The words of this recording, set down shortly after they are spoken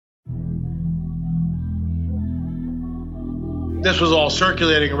this was all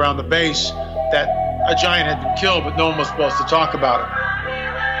circulating around the base, that a giant had been killed, but no one was supposed to talk about it.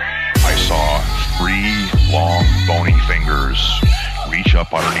 I saw 3 long, bony fingers reach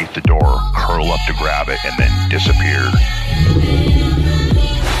up underneath the door, curl up to grab it, and then disappear.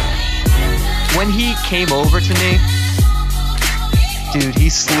 When he came over to me, dude, he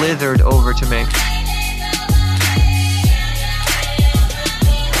slithered over to me.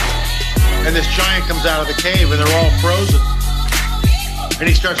 And this giant comes out of the cave, and they're all frozen. And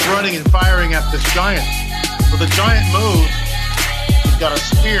he starts running and firing at this giant. Well, the giant moves. He's got a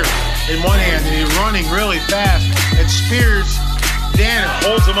spear in one hand, and he's running really fast and spears Dan and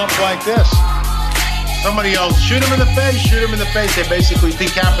holds him up like this. Somebody yells, shoot him in the face, shoot him in the face. They basically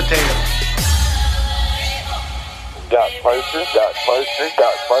decapitate him. Got closer.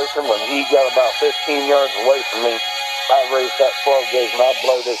 When he got about 15 yards away from me, I raised that 12 gauge and I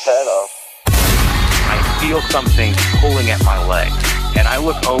blowed his head off. I feel something pulling at my leg, and I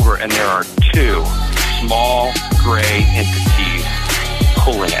look over and there are 2 small gray entities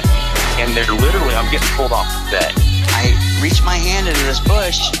pulling at me. And they're literally, I'm getting pulled off the bed. I reached my hand into this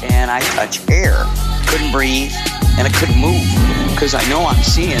bush and I touched air. Couldn't breathe and I couldn't move because I know I'm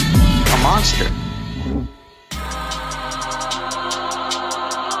seeing a monster.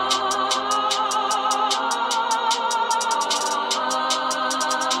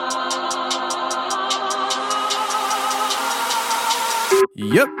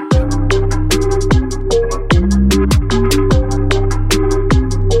 Yep.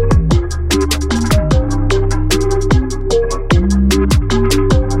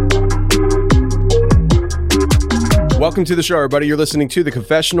 Welcome to the show, everybody. You're listening to The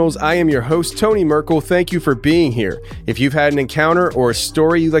Confessionals. I am your host, Tony Merkel. Thank you for being here. If you've had an encounter or a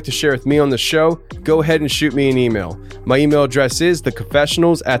story you'd like to share with me on the show, go ahead and shoot me an email. My email address is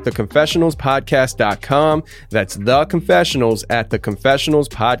theconfessionals@theconfessionalspodcast.com. That's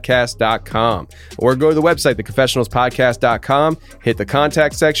theconfessionals@theconfessionalspodcast.com. Or go to the website, theconfessionalspodcast.com, hit the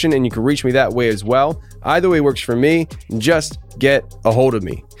contact section, and you can reach me that way as well. Either way works for me. Just get a hold of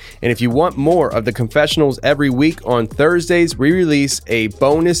me. And if you want more of The Confessionals every week, on Thursdays, we release a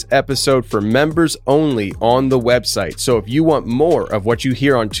bonus episode for members only on the website. So if you want more of what you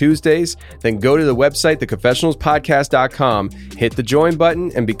hear on Tuesdays, then go to the website, theconfessionalspodcast.com, hit the join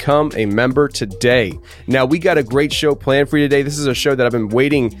button, and become a member today. Now, we got a great show planned for you today. This is a show that I've been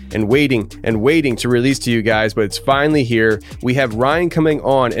waiting to release to you guys, but it's finally here. We have Ryan coming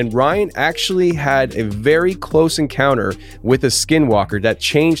on, and Ryan actually had a very close encounter with a skinwalker that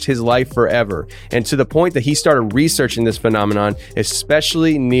changed his life forever, and to the point that he started researching this phenomenon,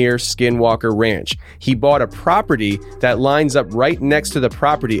 especially near Skinwalker Ranch. He bought a property that lines up right next to the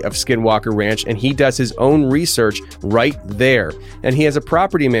property of Skinwalker Ranch, and he does his own research right there. And he has a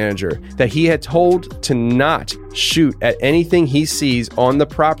property manager that he had told to not shoot at anything he sees on the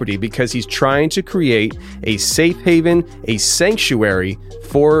property because he's trying to create a safe haven, a sanctuary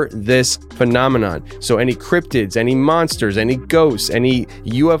for this phenomenon. So any cryptids, any monsters, any ghosts, any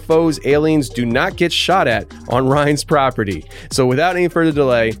UFOs, aliens do not get shot at on Ryan's property. So without any further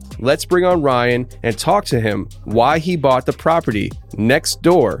delay, let's bring on Ryan and talk to him why he bought the property next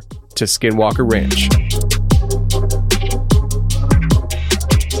door to Skinwalker Ranch.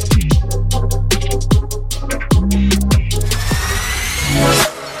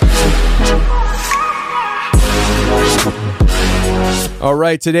 All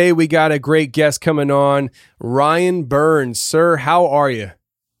right, today we got a great guest coming on, Ryan Burns. Sir, how are you?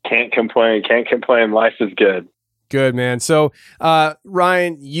 Can't complain. Life is good. Good, man. So,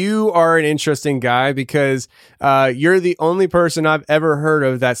 Ryan, you are an interesting guy because you're the only person I've ever heard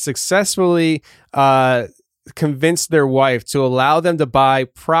of that successfully convinced their wife to allow them to buy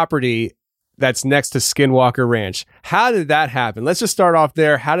property that's next to Skinwalker Ranch. How did that happen? Let's just start off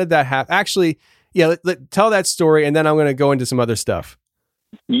there. How did that happen? Actually, yeah, tell that story, and then I'm going to go into some other stuff.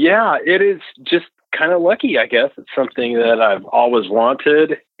 Yeah, it is just kind of lucky, I guess. It's something that I've always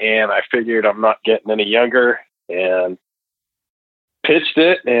wanted, and I figured I'm not getting any younger, and pitched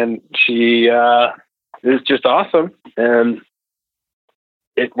it, and she is just awesome, and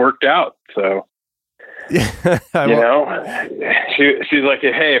it worked out. So, she's like,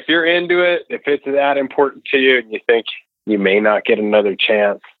 hey, if you're into it, if it's that important to you, and you think you may not get another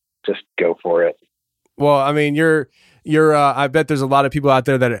chance, just go for it. Well, I mean, you're I bet there's a lot of people out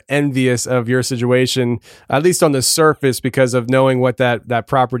there that are envious of your situation, at least on the surface, because of knowing what that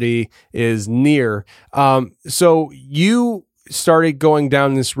property is near. So you started going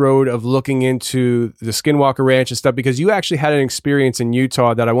down this road of looking into the Skinwalker Ranch and stuff, because you actually had an experience in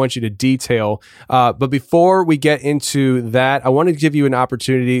Utah that I want you to detail. But before we get into that, I wanted to give you an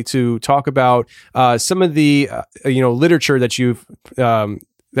opportunity to talk about some of the literature that you've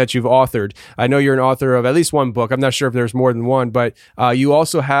authored. I know you're an author of at least one book. I'm not sure if there's more than one, but you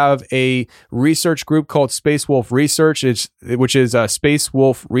also have a research group called Space Wolf Research, which is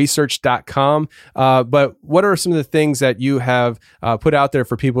spacewolfresearch.com. But what are some of the things that you have put out there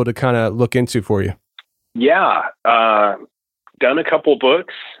for people to kind of look into for you? Yeah. Done a couple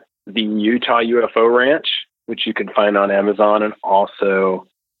books, the Utah UFO Ranch, which you can find on Amazon, and also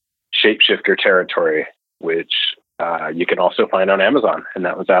Shapeshifter Territory, which you can also find on Amazon, and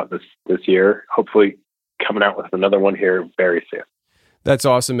that was out this year. Hopefully, coming out with another one here very soon. That's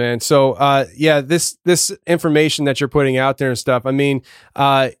awesome, man. So, this information that you're putting out there and stuff. I mean,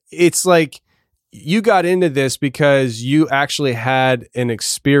 it's like you got into this because you actually had an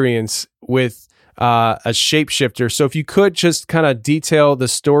experience with a shapeshifter. So if you could just kind of detail the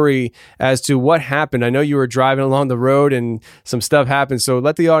story as to what happened. I know you were driving along the road and some stuff happened. So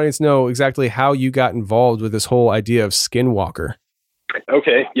let the audience know exactly how you got involved with this whole idea of Skinwalker.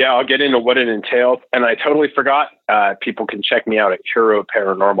 Okay. Yeah, I'll get into what it entails. And I totally forgot. People can check me out at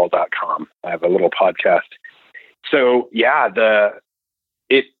heroparanormal.com. I have a little podcast. So yeah,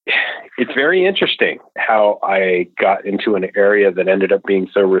 it's very interesting how I got into an area that ended up being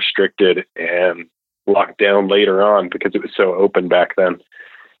so restricted and locked down later on because it was so open back then.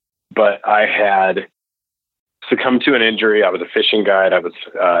 But I had succumbed to an injury. I was a fishing guide. I was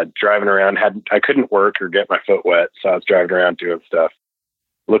driving around. I couldn't work or get my foot wet, so I was driving around doing stuff,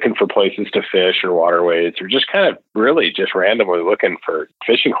 looking for places to fish or waterways, or just kind of really just randomly looking for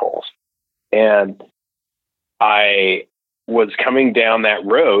fishing holes. And I was coming down that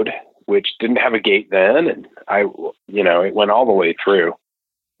road, which didn't have a gate then. And it went all the way through,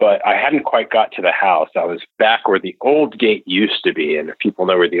 but I hadn't quite got to the house. I was back where the old gate used to be. And if people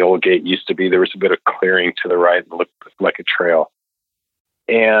know where the old gate used to be, there was a bit of clearing to the right and looked like a trail.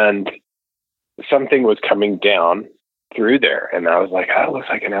 And something was coming down through there. And I was like, oh, it looks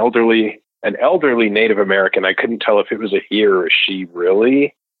like an elderly Native American. I couldn't tell if it was a he or a she,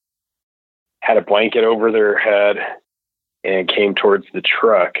 really. Had a blanket over their head and came towards the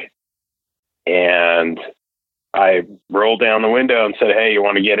truck. And I rolled down the window and said, hey, you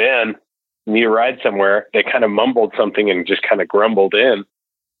want to get in? Need a ride somewhere? They kind of mumbled something and just kind of grumbled in,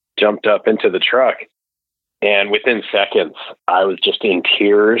 jumped up into the truck. And within seconds, I was just in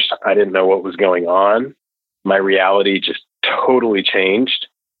tears. I didn't know what was going on. My reality just totally changed.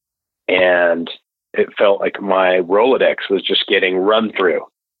 And it felt like my Rolodex was just getting run through,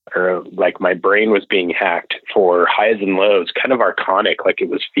 or like my brain was being hacked for highs and lows, kind of archonic, like it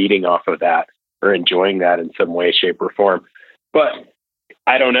was feeding off of that or enjoying that in some way, shape, or form. But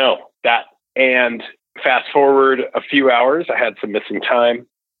I don't know that. And fast forward a few hours, I had some missing time.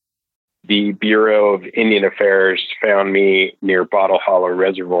 The Bureau of Indian Affairs found me near Bottle Hollow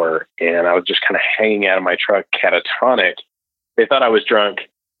Reservoir, and I was just kind of hanging out of my truck, catatonic. They thought I was drunk,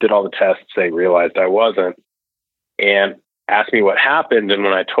 did all the tests. They realized I wasn't, and asked me what happened. And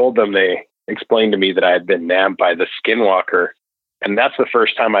when I told them, they explained to me that I had been nabbed by the Skinwalker. And that's the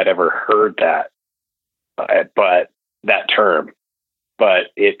first time I'd ever heard that, but that term. But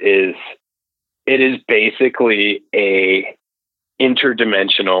it is basically a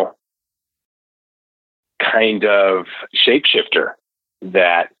interdimensional kind of shapeshifter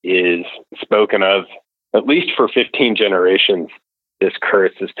that is spoken of, at least for 15 generations. This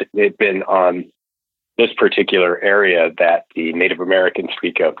curse has been on this particular area that the Native Americans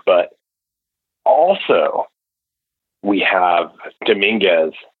speak of. But also we have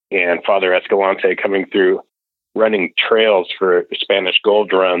Dominguez and Father Escalante coming through, running trails for Spanish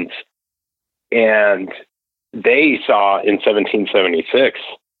gold runs. And they saw in 1776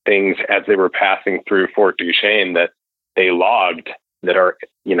 things as they were passing through Fort Duchesne that they logged that are,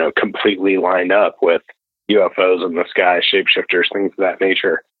 completely lined up with UFOs in the sky, shapeshifters, things of that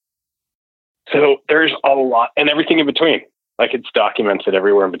nature. So there's a lot, and everything in between. Like, it's documented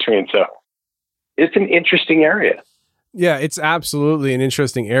everywhere in between. So it's an interesting area. Yeah, it's absolutely an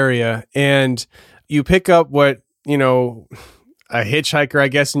interesting area. And you pick up what, a hitchhiker, I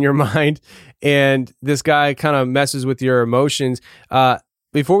guess, in your mind, and this guy kind of messes with your emotions.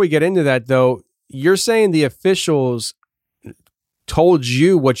 Before we get into that, though, you're saying the officials told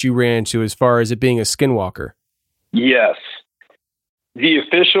you what you ran into as far as it being a skinwalker. Yes. The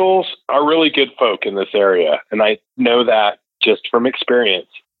officials are really good folk in this area, and I know that just from experience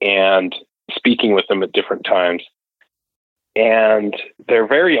and speaking with them at different times. And they're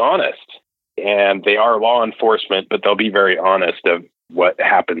very honest. and they are law enforcement, but they'll be very honest of what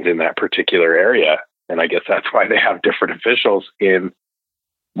happens in that particular area. And I guess that's why they have different officials in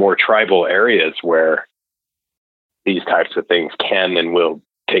more tribal areas where these types of things can and will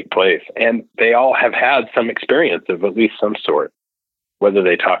take place. And they all have had some experience of at least some sort. Whether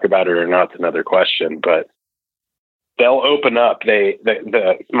they talk about it or not is another question, but they'll open up.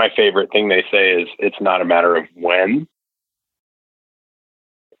 My favorite thing they say is, it's not a matter of when.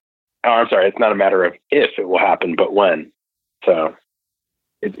 Oh, I'm sorry. It's not a matter of if it will happen, but when. So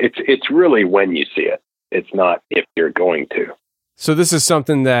it's really when you see it. It's not if you're going to. So this is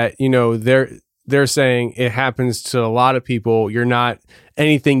something that, they're saying it happens to a lot of people. You're not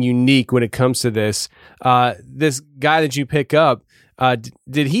anything unique when it comes to this. This guy that you pick up,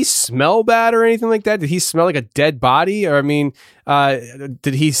 did he smell bad or anything like that? Did he smell like a dead body? Or,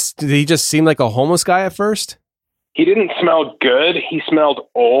 did he just seem like a homeless guy at first? He didn't smell good. He smelled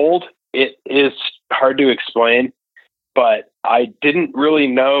old. It is hard to explain, but I didn't really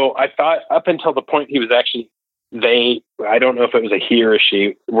know. I thought up until the point he was actually, I don't know if it was a he or a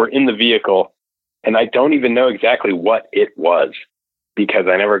she, were in the vehicle, and I don't even know exactly what it was because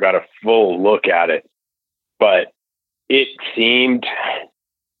I never got a full look at it, but it seemed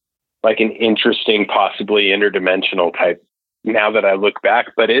like an interesting, possibly interdimensional type now that I look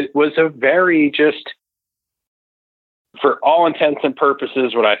back, but it was a very just, for all intents and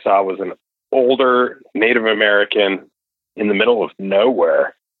purposes, what I saw was an older Native American in the middle of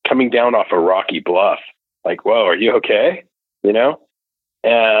nowhere coming down off a rocky bluff. Like, whoa, are you okay? And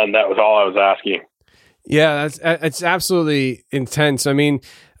that was all I was asking. Yeah, it's absolutely intense.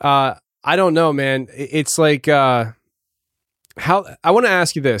 I don't know, man. It's like, I want to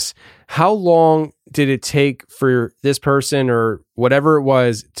ask you this. How long did it take for this person or whatever it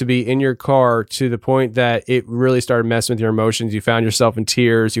was to be in your car to the point that it really started messing with your emotions? You found yourself in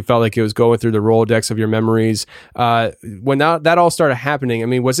tears. You felt like it was going through the Rolodex of your memories. When that all started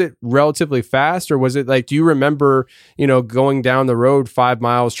happening, was it relatively fast, or was it like, do you remember, going down the road 5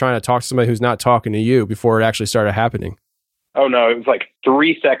 miles trying to talk to somebody who's not talking to you before it actually started happening? Oh no, it was like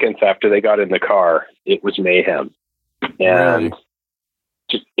 3 seconds after they got in the car. It was mayhem. And really?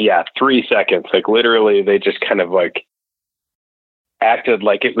 3 seconds. Like literally they just kind of like acted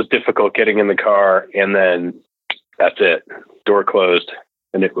like it was difficult getting in the car, and then that's it. Door closed.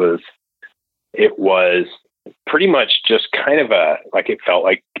 And it was pretty much just kind of it felt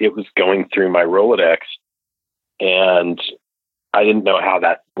like it was going through my Rolodex, and I didn't know how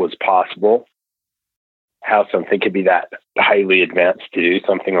that was possible, how something could be that highly advanced to do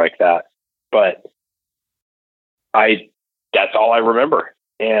something like that. But that's all I remember.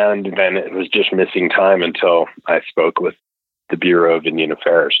 And then it was just missing time until I spoke with the Bureau of Indian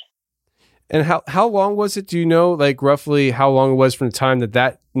Affairs. And how long was it? Do you know, like roughly how long it was from the time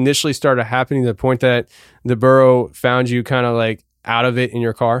that initially started happening to the point that the Bureau found you kind of like out of it in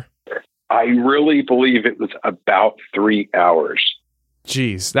your car? I really believe it was about 3 hours.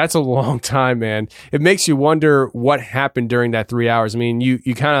 Jeez, that's a long time, man. It makes you wonder what happened during that 3 hours.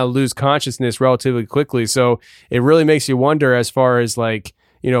 You kind of lose consciousness relatively quickly. So it really makes you wonder as far as like,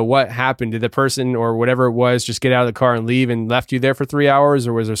 what happened? Did the person or whatever it was just get out of the car and leave and left you there for 3 hours,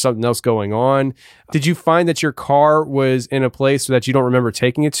 or was there something else going on? Did you find that your car was in a place that you don't remember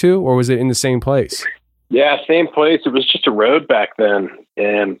taking it to, or was it in the same place? Yeah, same place. It was just a road back then.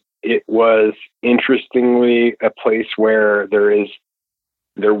 And it was interestingly a place where there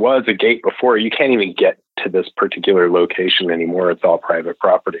was a gate before. You can't even get to this particular location anymore. It's all private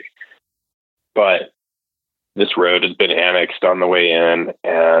property. But this road has been annexed on the way in,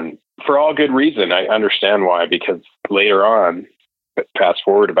 and for all good reason. I understand why, because later on, fast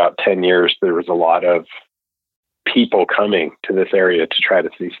forward about 10 years, there was a lot of people coming to this area to try to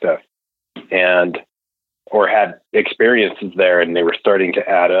see stuff or had experiences there, and they were starting to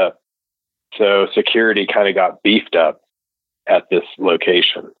add up. So security kind of got beefed up at this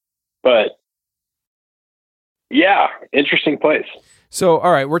location. But yeah, interesting place. So,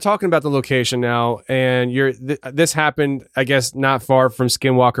 all right, we're talking about the location now, and this happened, I guess, not far from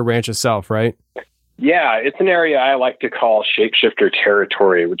Skinwalker Ranch itself, right? Yeah, it's an area I like to call shapeshifter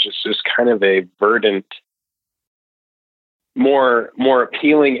territory, which is just kind of a verdant, more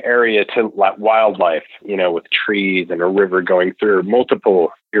appealing area to wildlife, with trees and a river going through,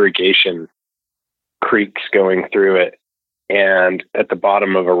 multiple irrigation creeks going through it, and at the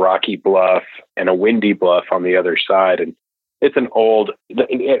bottom of a rocky bluff and a windy bluff on the other side. And it's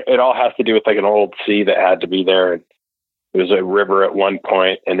it all has to do with like an old sea that had to be there. And it was a river at one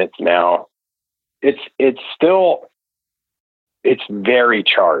point, and it's very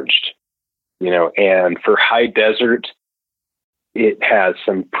charged, and for high desert, it has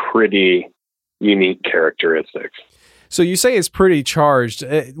some pretty unique characteristics. So you say it's pretty charged.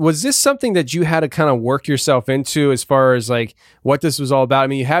 Was this something that you had to kind of work yourself into as far as like what this was all about? I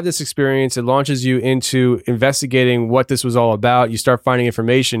mean, you have this experience, it launches you into investigating what this was all about. You start finding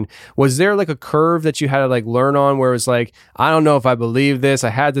information. Was there like a curve that you had to like learn on where it was like, I don't know if I believe this,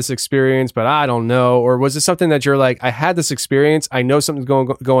 I had this experience, but I don't know? Or was it something that you're like, I had this experience, I know something's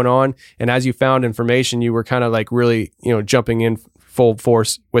going on. And as you found information, you were kind of like really, jumping in full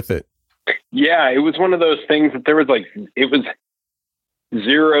force with it? Yeah, it was one of those things that it was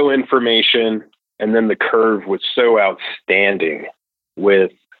zero information, and then the curve was so outstanding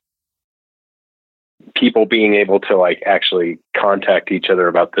with people being able to like actually contact each other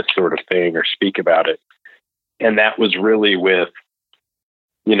about this sort of thing or speak about it. And that was really with,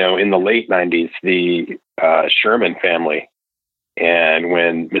 in the late 90s, the Sherman family, and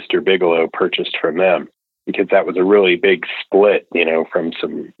when Mr. Bigelow purchased from them. Because that was a really big split, from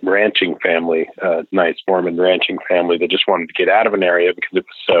some ranching family, nice Mormon ranching family that just wanted to get out of an area because it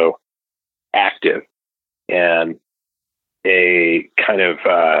was so active. And a kind of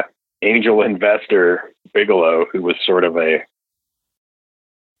angel investor, Bigelow, who was sort of a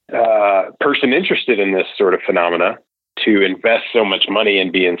person interested in this sort of phenomena, to invest so much money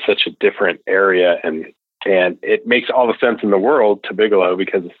and be in such a different area. And it makes all the sense in the world to Bigelow,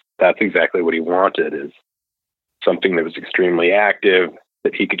 because that's exactly what he wanted, is something that was extremely active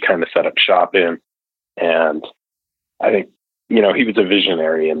that he could kind of set up shop in. And I think, he was a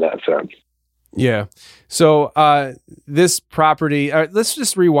visionary in that sense. Yeah. So this property, let's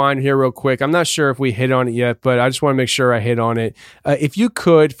just rewind here real quick. I'm not sure if we hit on it yet, but I just want to make sure I hit on it. If you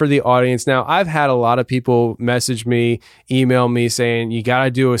could, for the audience, now I've had a lot of people message me, email me saying, you got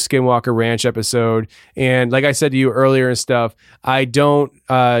to do a Skinwalker Ranch episode. And like I said to you earlier and stuff, I don't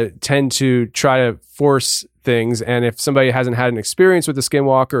tend to try to force things. And if somebody hasn't had an experience with the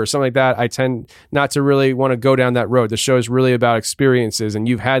Skinwalker or something like that, I tend not to really want to go down that road. The show is really about experiences, and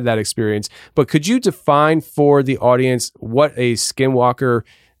you've had that experience. But could you define for the audience what a Skinwalker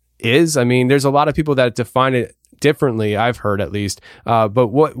is? I mean, there's a lot of people that define it differently, I've heard at least. But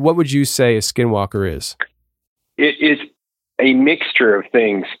what would you say a Skinwalker is? It is a mixture of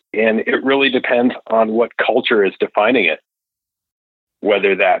things, and it really depends on what culture is defining it,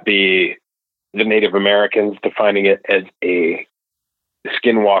 whether that be the Native Americans defining it as a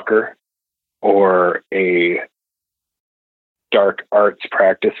skinwalker, or a dark arts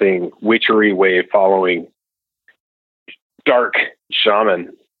practicing, witchery way following dark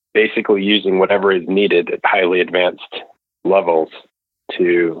shaman, basically using whatever is needed at highly advanced levels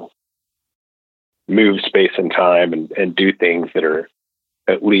to move space and time and do things that are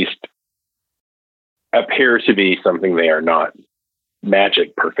at least appear to be something they are not.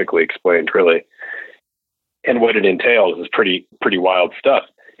 Magic, perfectly explained, really. And what it entails is pretty wild stuff.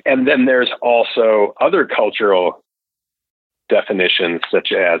 And then there's also other cultural definitions,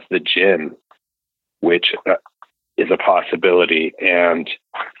 such as the jinn, which is a possibility. And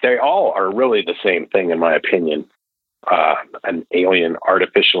they all are really the same thing, in my opinion. An alien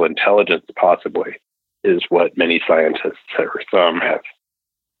artificial intelligence, possibly, is what many scientists or some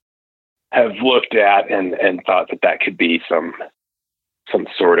have looked at and thought that could be some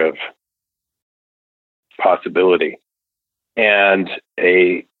sort of possibility. And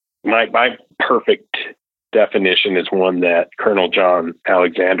my perfect definition is one that Colonel John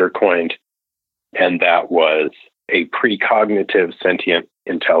Alexander coined, and that was a precognitive sentient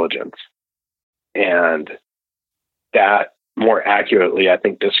intelligence. And that more accurately, I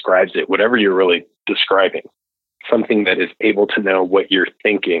think, describes it, whatever you're really describing, something that is able to know what you're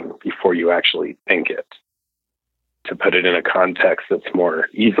thinking before you actually think it. To put it in a context that's more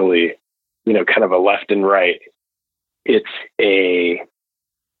easily, kind of a left and right, it's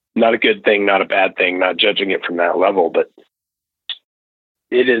not a good thing, not a bad thing, not judging it from that level, but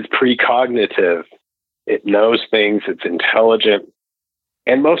it is precognitive. It knows things, it's intelligent,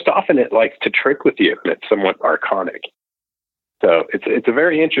 and most often it likes to trick with you, and it's somewhat archonic. So it's a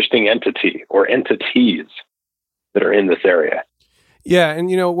very interesting entity, or entities, that are in this area. Yeah, and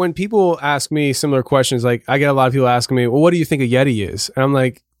when people ask me similar questions, like I get a lot of people asking me, well, what do you think a Yeti is? And I'm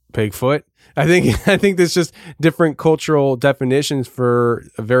like, Bigfoot. I think there's just different cultural definitions for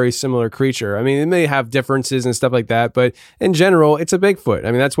a very similar creature. I mean, it may have differences and stuff like that, but in general, it's a Bigfoot.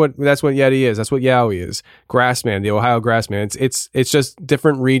 I mean, that's what Yeti is. That's what Yowie is. Grassman, the Ohio Grassman. It's just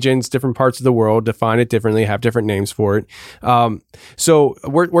different regions, different parts of the world define it differently, have different names for it. So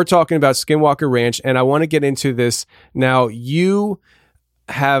we're talking about Skinwalker Ranch, and I want to get into this now. You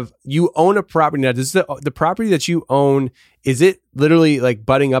own a property now. This is the property that you own. Is it literally like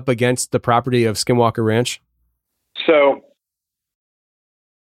butting up against the property of Skinwalker Ranch? So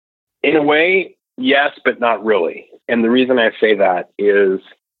In a way, yes, but not really. And the reason I say that is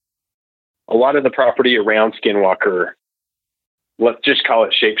a lot of the property around Skinwalker, let's just call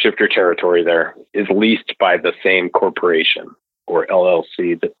it shapeshifter territory there, is leased by the same corporation or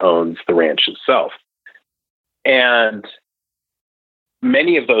LLC that owns the ranch itself. And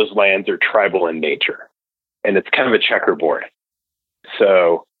many of those lands are tribal in nature, and it's kind of a checkerboard.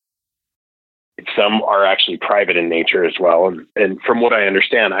 So some are actually private in nature as well. And from what I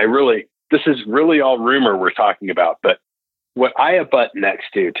understand, this is really all rumor we're talking about, but what I abut next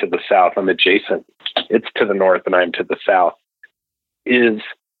to the south, I'm adjacent, it's to the north and I'm to the south, is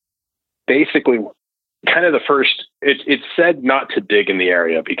basically kind of the first, it's said not to dig in the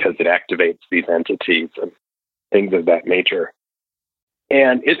area because it activates these entities and things of that nature.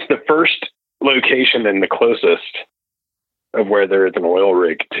 And it's the first location and the closest of where there is an oil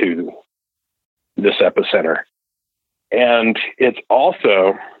rig to this epicenter. And it's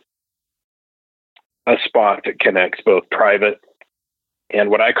also a spot that connects both private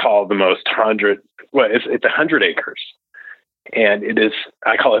and what I call the most it's 100 acres. And it is,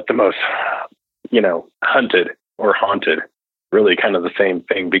 I call it the most, hunted or haunted, really kind of the same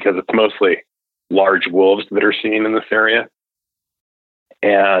thing, because it's mostly large wolves that are seen in this area.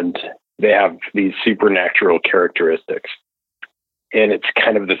 And they have these supernatural characteristics. And it's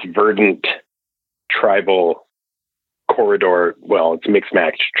kind of this verdant tribal corridor. Well, it's mixed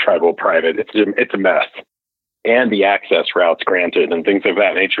match tribal private. It's a mess. And the access routes granted and things of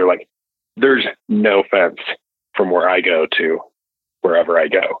that nature. Like, there's no fence from where I go to wherever I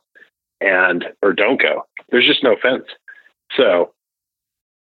go or don't go. There's just no fence. So,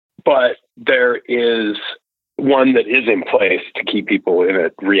 but there is one that is in place to keep people in a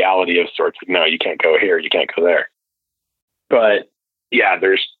reality of sorts of, no, you can't go here, you can't go there. But yeah,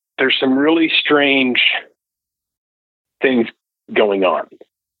 there's some really strange things going on.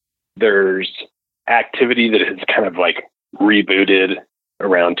 There's activity that has kind of like rebooted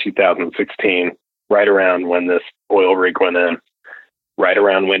around 2016, right around when this oil rig went in, right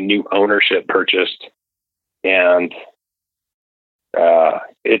around when new ownership purchased. And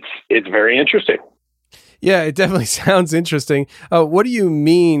it's very interesting. Yeah, it definitely sounds interesting. What do you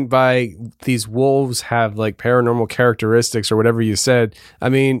mean by these wolves have like paranormal characteristics or whatever you said? I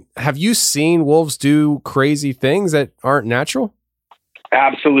mean, have you seen wolves do crazy things that aren't natural?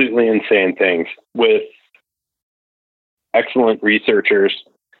 Absolutely insane things with excellent researchers.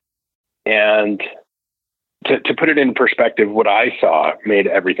 And to put it in perspective, what I saw made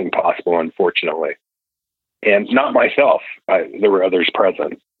everything possible, unfortunately. And not myself. There were others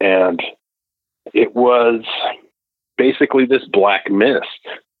present. And it was basically this black mist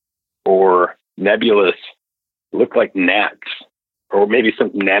or nebulous, looked like gnats or maybe some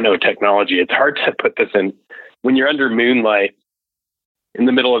nanotechnology. It's hard to put this in when you're under moonlight in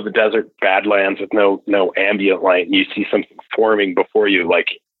the middle of the desert badlands with no ambient light, and you see something forming before you, like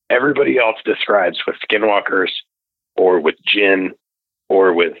everybody else describes with skinwalkers or with jinn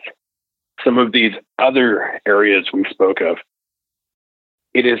or with some of these other areas we spoke of.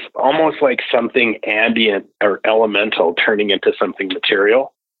 It is almost like something ambient or elemental turning into something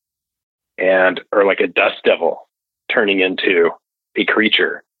material, or like a dust devil turning into a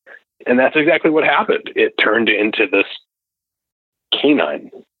creature. And that's exactly what happened. It turned into this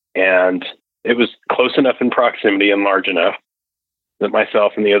canine, and it was close enough in proximity and large enough that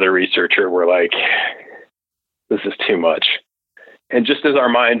myself and the other researcher were like, this is too much. And just as our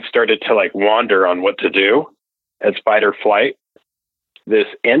minds started to like wander on what to do as fight or flight, this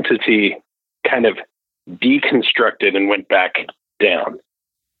entity kind of deconstructed and went back down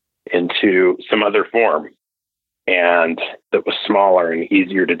into some other form, and that was smaller and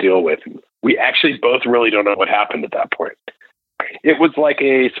easier to deal with. We actually both really don't know what happened at that point. It was like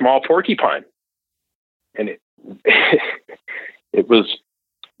a small porcupine, and it was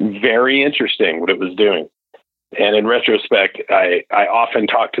very interesting what it was doing. And in retrospect, I often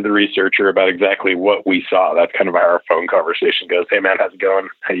talk to the researcher about exactly what we saw. That's kind of how our phone conversation goes. Hey man, how's it going?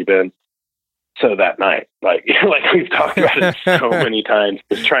 How you been? So that night, like we've talked about it so many times,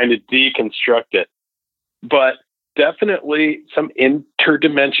 just trying to deconstruct it. But definitely some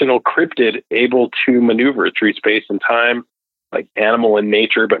interdimensional cryptid able to maneuver through space and time, like animal in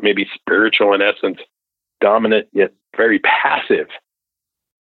nature, but maybe spiritual in essence, dominant yet very passive.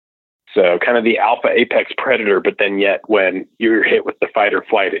 So kind of the alpha apex predator, but then yet when you're hit with the fight or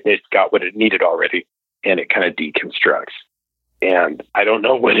flight, it got what it needed already, and it kind of deconstructs. And I don't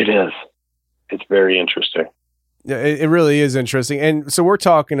know what it is. It's very interesting. Yeah, it really is interesting. And so we're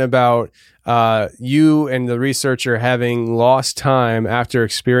talking about you and the researcher having lost time after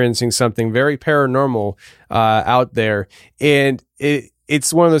experiencing something very paranormal out there. And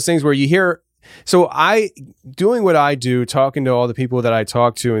it's one of those things where you hear. So doing what I do, talking to all the people that I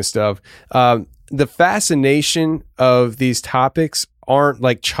talk to and stuff, the fascination of these topics aren't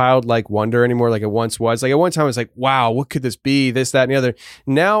like childlike wonder anymore like it once was. Like at one time, I was like, wow, what could this be? This, that, and the other.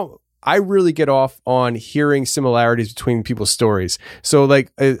 Now, I really get off on hearing similarities between people's stories. So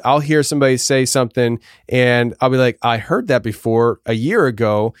like I'll hear somebody say something and I'll be like, I heard that before a year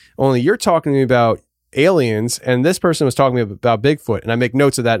ago, only you're talking to me about aliens and this person was talking to me about Bigfoot. And I make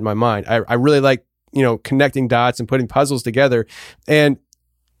notes of that in my mind. I really like, connecting dots and putting puzzles together. And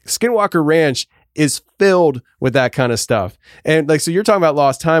Skinwalker Ranch is filled with that kind of stuff. And like, so you're talking about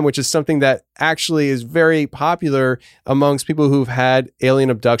lost time, which is something that actually is very popular amongst people who've had alien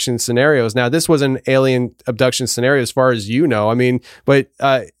abduction scenarios. Now, this was an alien abduction scenario as far as you know. I mean, but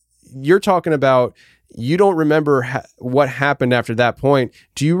you're talking about, you don't remember what happened after that point.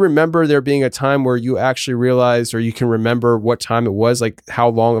 Do you remember there being a time where you actually realized, or you can remember what time it was, like how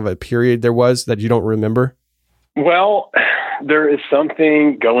long of a period there was that you don't remember? Well, there is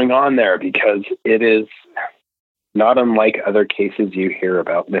something going on there because it is not unlike other cases you hear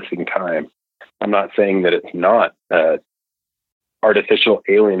about missing time. I'm not saying that it's not artificial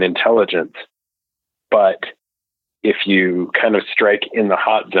alien intelligence, but if you kind of strike in the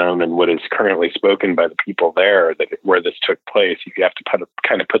hot zone and what is currently spoken by the people there, that where this took place, you have to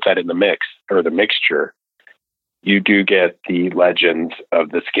kind of put that in the mix or the mixture. You do get the legends of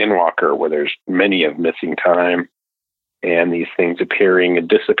the Skinwalker, where there's many of missing time and these things appearing and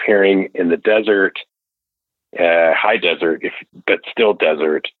disappearing in the desert, high desert, but still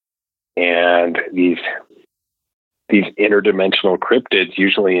desert. And these interdimensional cryptids,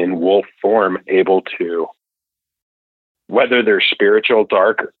 usually in wolf form, able to, whether they're spiritual,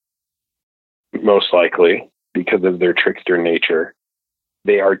 dark, most likely because of their trickster nature,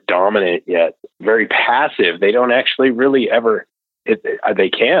 they are dominant yet very passive. They don't actually really ever, they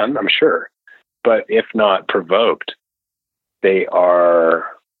can, I'm sure, but if not provoked, they are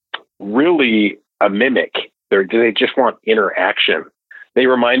really a mimic. They just want interaction. They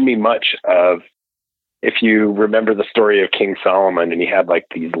remind me much of, if you remember the story of King Solomon, and he had like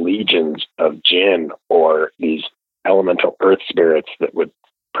these legions of jinn or these elemental earth spirits that would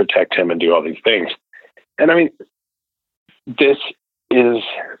protect him and do all these things. And I mean, this is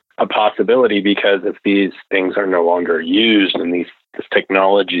a possibility because if these things are no longer used and this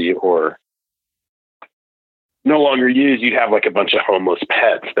technology or no longer used, you'd have like a bunch of homeless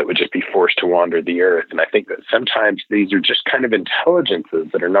pets that would just be forced to wander the earth. And I think that sometimes these are just kind of intelligences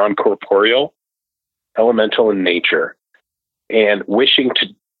that are non-corporeal, elemental in nature, and wishing to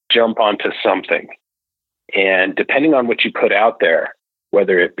jump onto something. And depending on what you put out there,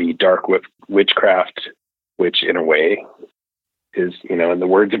 whether it be dark witchcraft, which in a way is, in the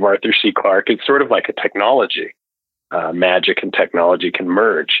words of Arthur C. Clarke, it's sort of like a technology. Magic and technology can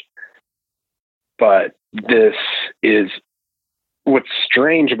merge. But this is, what's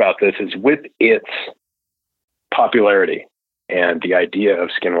strange about this is with its popularity and the idea of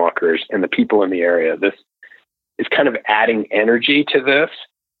skinwalkers and the people in the area, this is kind of adding energy to this,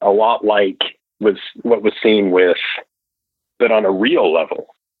 a lot like what was seen with, but on a real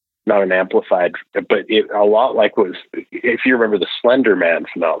level, not an amplified, but a lot like was, if you remember the Slender Man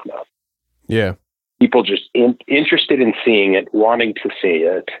phenomenon. Yeah. People just interested in seeing it, wanting to see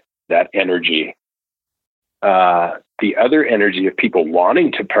it, that energy. The other energy of people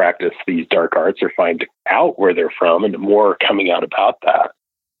wanting to practice these dark arts or find out where they're from, and more coming out about that.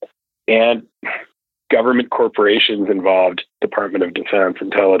 And government corporations involved, Department of Defense,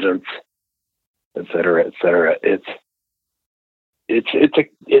 intelligence, et cetera, et cetera. It's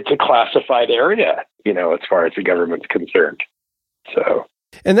a classified area, as far as the government's concerned. So,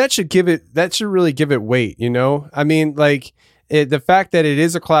 and that should really give it weight, I mean, like the fact that it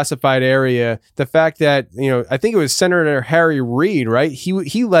is a classified area, the fact that, I think it was Senator Harry Reid, right?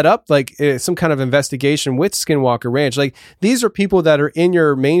 He led up like some kind of investigation with Skinwalker Ranch. Like, these are people that are in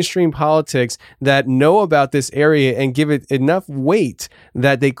your mainstream politics that know about this area and give it enough weight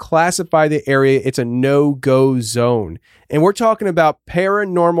that they classify the area. It's a no-go zone. And we're talking about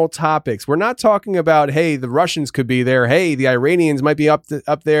paranormal topics. We're not talking about, hey, the Russians could be there. Hey, the Iranians might be up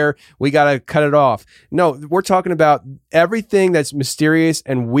there. We got to cut it off. No, we're talking about everything that's mysterious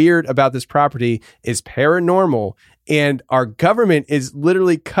and weird about this property is paranormal. And our government is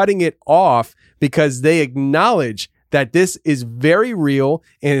literally cutting it off because they acknowledge that this is very real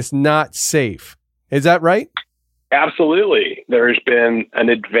and it's not safe. Is that right? Absolutely. There's been an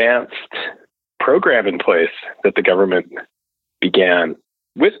advanced program in place that the government began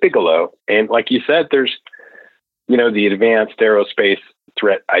with Bigelow. And like you said, there's, the Advanced Aerospace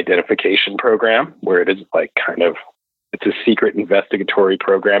Threat Identification Program, where it is like kind of It's a secret investigatory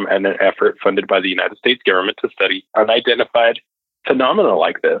program and an effort funded by the United States government to study unidentified phenomena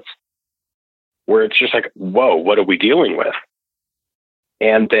like this, where it's just like, whoa, what are we dealing with?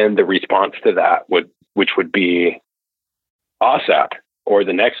 And then the response to that which would be OSAP or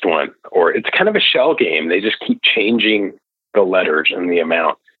the next one, or it's kind of a shell game. They just keep changing the letters and the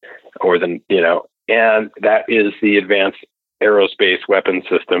amount, or and that is the Advanced Aerospace Weapons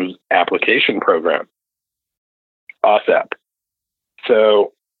Systems Application Program, OSAP.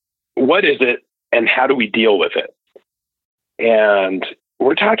 So what is it and how do we deal with it? And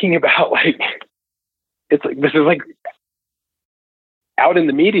we're talking about this is like out in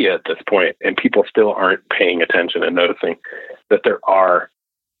the media at this point, and people still aren't paying attention and noticing that there are,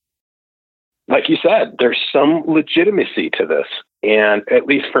 like you said, there's some legitimacy to this. And at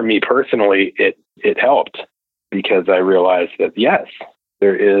least for me personally, it helped, because I realized that, yes,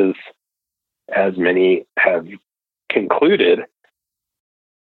 there is, as many have concluded,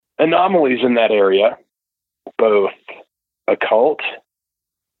 anomalies in that area, both occult,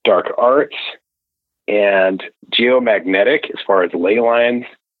 dark arts, and geomagnetic, as far as ley lines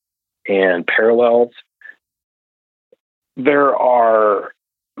and parallels. There are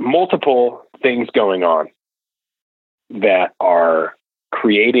multiple things going on that are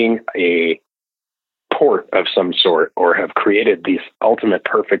creating a port of some sort, or have created this ultimate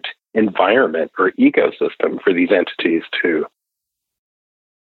perfect environment or ecosystem for these entities to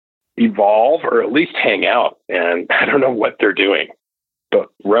evolve, or at least hang out. And I don't know what they're doing, but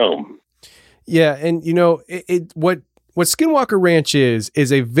roam. Yeah, and what Skinwalker Ranch is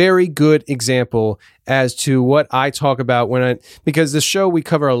a very good example as to what I talk about because this show, we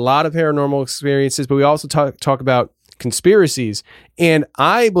cover a lot of paranormal experiences, but we also talk about conspiracies. And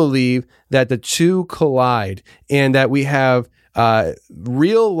I believe that the two collide, and that we have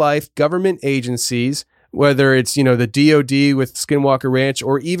real life government agencies, whether it's, the DOD with Skinwalker Ranch,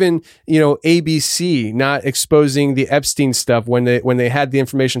 or even, ABC not exposing the Epstein stuff when they had the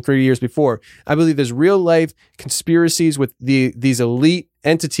information 3 years before. I believe there's real life conspiracies with these elite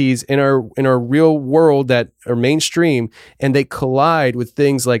entities in our real world that are mainstream, and they collide with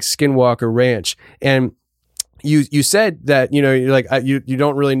things like Skinwalker Ranch. And you said that, you're like, you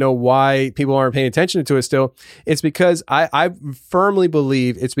don't really know why people aren't paying attention to it still. It's because I firmly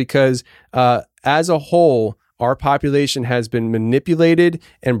believe it's because, as a whole, our population has been manipulated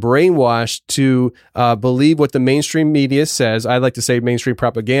and brainwashed to believe what the mainstream media says. I like to say mainstream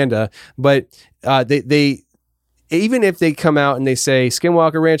propaganda, but they even if they come out and they say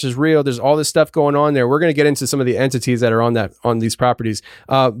Skinwalker Ranch is real, there's all this stuff going on there. We're going to get into some of the entities that are on these properties.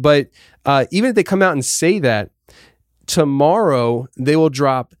 But even if they come out and say that, tomorrow they will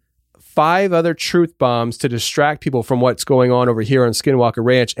drop 5 other truth bombs to distract people from what's going on over here on Skinwalker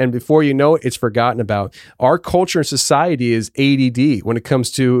Ranch. And before you know it, it's forgotten about. Our culture and society is ADD when it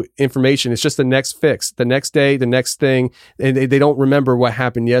comes to information. It's just the next fix, the next day, the next thing. And they don't remember what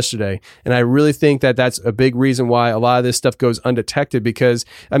happened yesterday. And I really think that that's a big reason why a lot of this stuff goes undetected, because,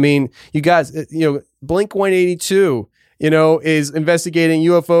 you guys, Blink 182, is investigating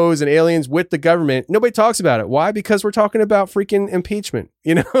UFOs and aliens with the government. Nobody talks about it. Why? Because we're talking about freaking impeachment,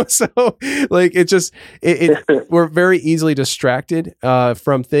 So we're very easily distracted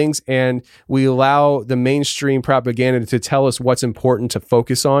from things, and we allow the mainstream propaganda to tell us what's important to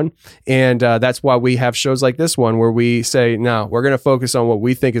focus on. And that's why we have shows like this one, where we say, no, we're going to focus on what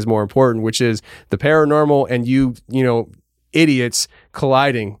we think is more important, which is the paranormal and idiots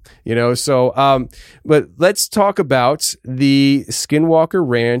colliding, but let's talk about the Skinwalker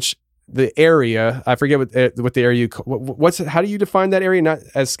Ranch, the area. I forget what the area how do you define that area? Not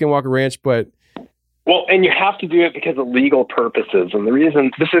as Skinwalker Ranch, but well, and you have to do it because of legal purposes. And the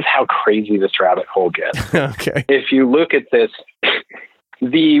reason, this is how crazy this rabbit hole gets. Okay. If you look at this,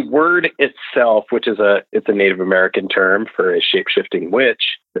 the word itself, which is it's a Native American term for a shape-shifting witch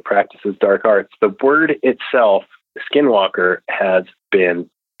that practices dark arts. The word itself, Skinwalker, has been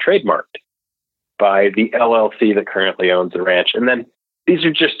trademarked by the LLC that currently owns the ranch. And then these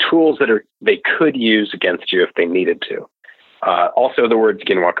are just tools that they could use against you if they needed to. Also the word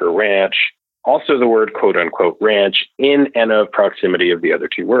Skinwalker Ranch, also the word quote unquote ranch, in and of proximity of the other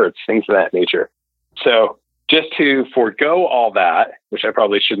two words, things of that nature. So just to forego all that, which I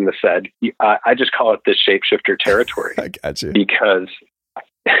probably shouldn't have said, I just call it the shapeshifter territory. I got you. Because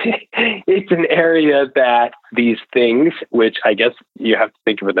it's an area that these things, which I guess you have to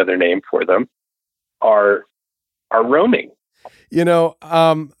think of another name for them, are roaming.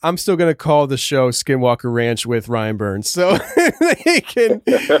 I'm still going to call the show Skinwalker Ranch with Ryan Burns, so they can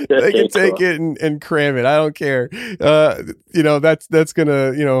take it and cram it. I don't care. That's going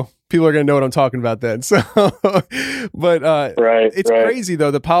to people are going to know what I'm talking about then. So, but it's crazy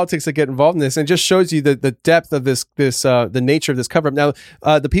though, the politics that get involved in this, and just shows you the depth of the nature of this cover up. Now,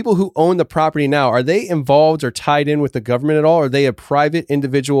 the people who own the property now, are they involved or tied in with the government at all? Or are they a private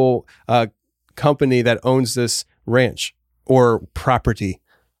individual company that owns this ranch or property?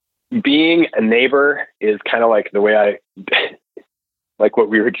 Being a neighbor is kind of like the way like what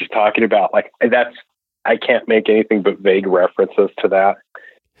we were just talking about. Like I can't make anything but vague references to that.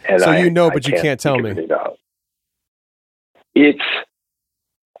 And so but you can't tell me. It's,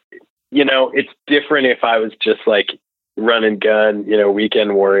 it's different if I was just like run and gun,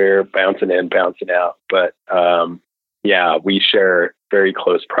 weekend warrior, bouncing in, bouncing out. But yeah, we share very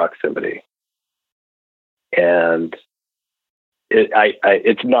close proximity, and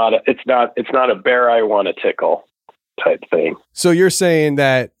it's not a bear I want to tickle type thing. So you're saying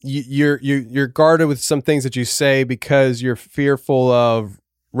that you're guarded with some things that you say because you're fearful of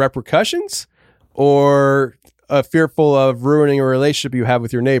repercussions, or fearful of ruining a relationship you have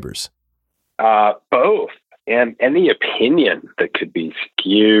with your neighbors? Both, and any opinion that could be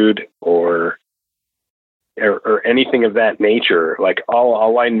skewed or anything of that nature. Like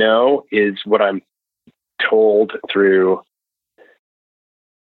all I know is what I'm told through.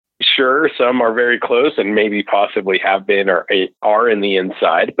 Sure, some are very close and maybe possibly have been or are in the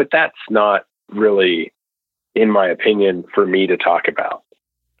inside, but that's not really, in my opinion, for me to talk about.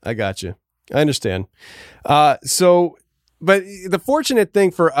 I got you. I understand. But the fortunate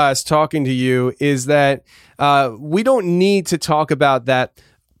thing for us talking to you is that we don't need to talk about that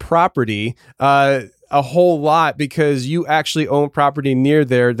property a whole lot, because you actually own property near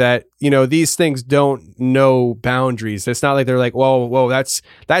there that, these things don't know boundaries. It's not like they're like, whoa,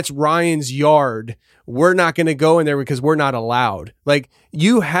 that's Ryan's yard. We're not going to go in there because we're not allowed. Like,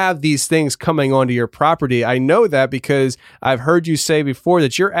 you have these things coming onto your property. I know that because I've heard you say before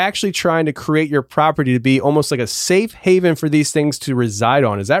that you're actually trying to create your property to be almost like a safe haven for these things to reside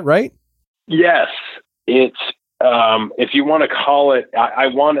on. Is that right? Yes. It's, if you want to call it, I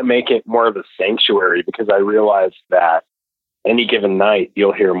want to make it more of a sanctuary, because I realize that any given night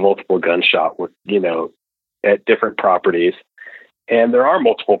you'll hear multiple gunshot with, at different properties. And there are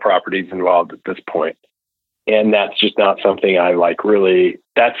multiple properties involved at this point. And that's just not something I like really.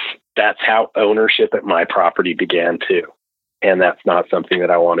 That's how ownership at my property began too. And that's not something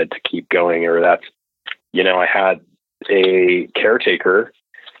that I wanted to keep going, or that's, I had a caretaker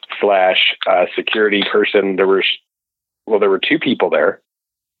 / security person. There were two people there,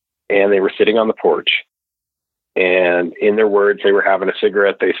 and they were sitting on the porch, and in their words, they were having a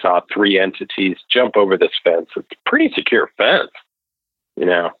cigarette. They saw 3 entities jump over this fence. It's a pretty secure fence,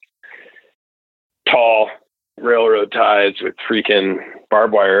 tall railroad ties with freaking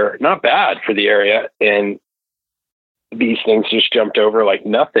barbed wire. Not bad for the area. And these things just jumped over like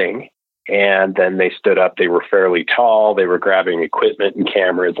nothing. And then they stood up. They were fairly tall. They were grabbing equipment and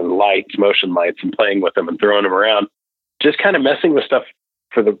cameras and lights, motion lights, and playing with them and throwing them around, just kind of messing with stuff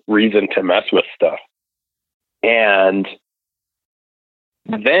for the reason to mess with stuff. And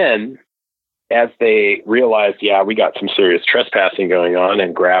then as they realized, we got some serious trespassing going on,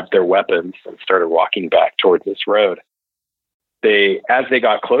 and grabbed their weapons and started walking back towards this road. As they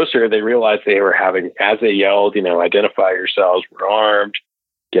got closer, they realized they were having, as they yelled, identify yourselves, we're armed,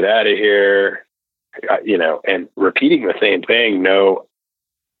 get out of here, and repeating the same thing, no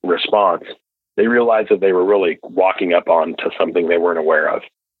response. They realized that they were really walking up onto something they weren't aware of.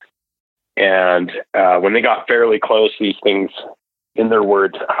 And when they got fairly close, these things, in their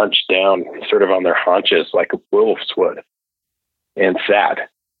words, hunched down sort of on their haunches like wolves would, and sat.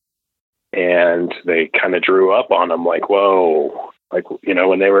 And they kind of drew up on them like, whoa, like,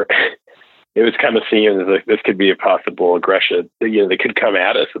 when they were, it was kind of seen as like, this could be a possible aggression. They could come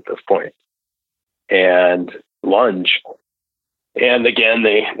at us at this point and lunge. And again,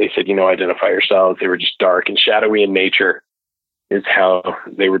 they said, identify yourselves. They were just dark and shadowy in nature is how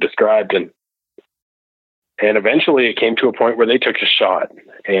they were described. And eventually it came to a point where they took a shot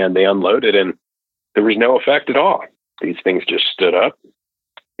and they unloaded, and there was no effect at all. These things just stood up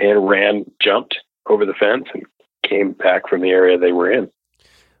and jumped over the fence and came back from the area they were in.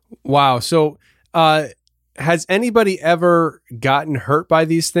 Wow. So, has anybody ever gotten hurt by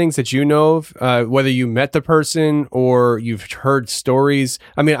these things that you know of, whether you met the person or you've heard stories?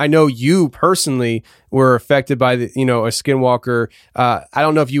 I mean, I know you personally were affected by a skinwalker. I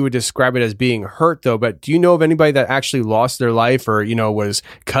don't know if you would describe it as being hurt though, but do you know of anybody that actually lost their life or, was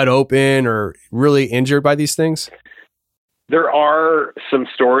cut open or really injured by these things? There are some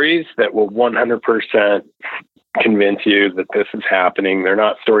stories that will 100% convince you that this is happening. They're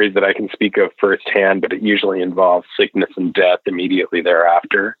not stories that I can speak of firsthand, but it usually involves sickness and death immediately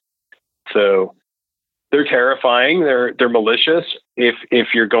thereafter. So they're terrifying. They're malicious. If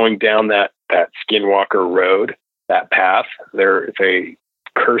you're going down that Skinwalker road, that path, they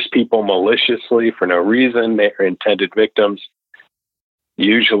curse people maliciously for no reason. Their intended victims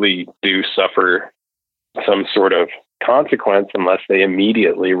usually do suffer some sort of consequence unless they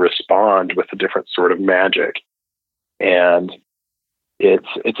immediately respond with a different sort of magic. And it's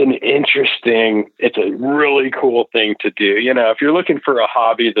a really cool thing to do. You know, if you're looking for a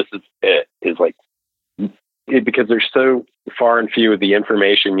hobby, this is it. Is like, because there's so far and few of the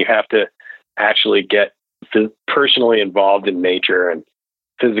information, you have to actually get personally involved in nature and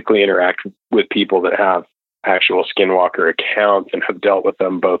physically interact with people that have actual Skinwalker accounts and have dealt with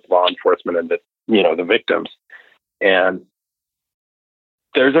them, both law enforcement and the victims. And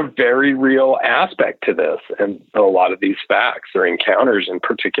there's a very real aspect to this. And a lot of these facts or encounters in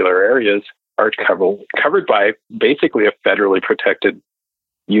particular areas are covered by basically a federally protected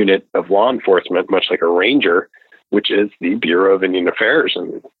unit of law enforcement, much like a ranger, which is the Bureau of Indian Affairs.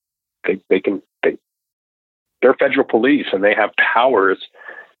 And they're federal police, and they have powers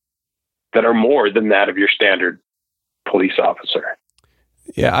that are more than that of your standard police officer.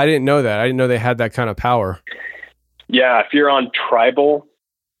 Yeah, I didn't know that. I didn't know they had that kind of power. Yeah, if you're on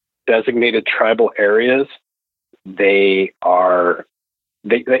designated tribal areas, they can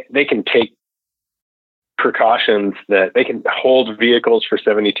take precautions that they can hold vehicles for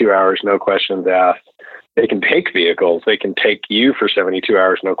 72 hours, no questions asked. They can take vehicles. They can take you for 72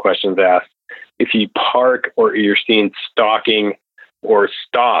 hours, no questions asked. If you park or you're seen stalking or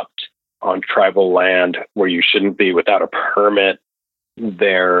stopped on tribal land where you shouldn't be without a permit,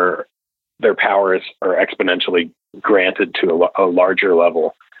 their powers are exponentially granted to a larger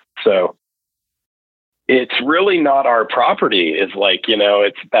level. So it's really not our property. Is like,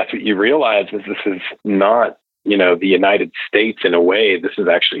 that's what you realize is this is not, the United States in a way. This is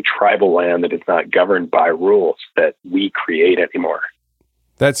actually tribal land that is not governed by rules that we create anymore.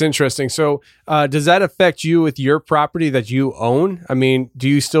 That's interesting. So does that affect you with your property that you own? I mean, do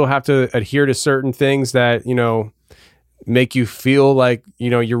you still have to adhere to certain things that, make you feel like,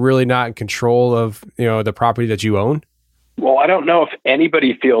 you're really not in control of, the property that you own? Well, I don't know if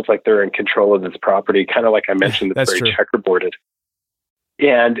anybody feels like they're in control of this property. Kind of like I mentioned, it's very checkerboarded.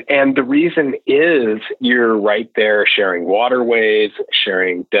 And the reason is you're right there sharing waterways,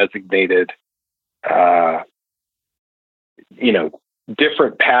 sharing designated,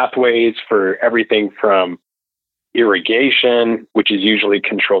 different pathways for everything from irrigation, which is usually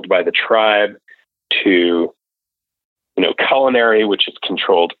controlled by the tribe, to, culinary, which is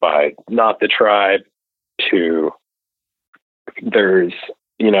controlled by not the tribe, to there's,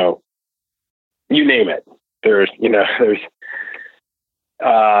 you name it. There's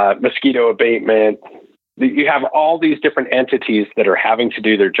mosquito abatement. You have all these different entities that are having to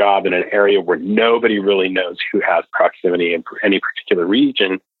do their job in an area where nobody really knows who has proximity in any particular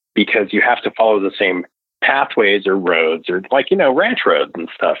region, because you have to follow the same pathways or roads or ranch roads and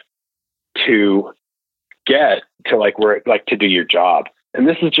stuff to get to to do your job. And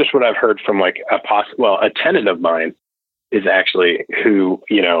this is just what I've heard from a tenant of mine is actually who,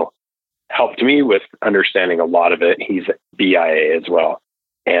 helped me with understanding a lot of it. He's BIA as well.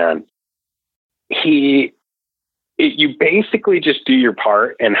 And you basically just do your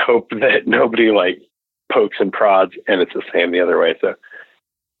part and hope that nobody pokes and prods and it's the same the other way. So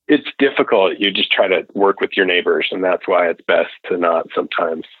it's difficult. You just try to work with your neighbors, and that's why it's best to not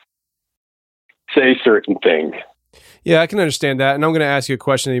sometimes say certain things. Yeah, I can understand that. And I'm going to ask you a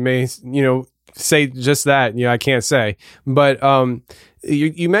question that you may, say just that, I can't say, but,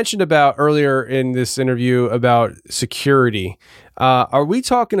 you mentioned about earlier in this interview about security. Are we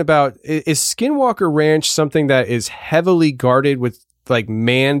talking about, is Skinwalker Ranch something that is heavily guarded with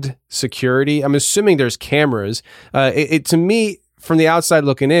manned security? I'm assuming there's cameras. To me, from the outside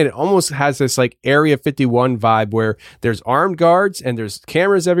looking in, it almost has this Area 51 vibe where there's armed guards and there's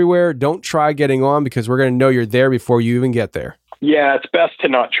cameras everywhere. Don't try getting on because we're going to know you're there before you even get there. Yeah, it's best to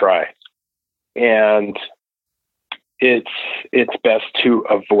not try. And it's best to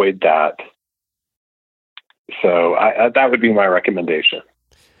avoid that. So that would be my recommendation.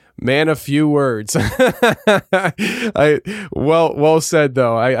 Man, a few words. Well said,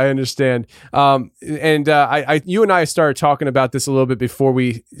 though. I understand. You and I started talking about this a little bit before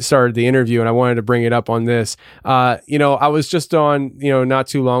we started the interview, and I wanted to bring it up on this. I was just on, not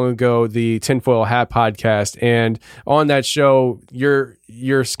too long ago, the Tinfoil Hat podcast, and on that show, your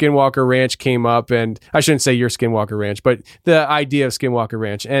your Skinwalker Ranch came up, and I shouldn't say your Skinwalker Ranch, but the idea of Skinwalker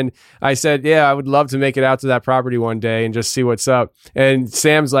Ranch. And I said, yeah, I would love to make it out to that property one day and just see what's up. And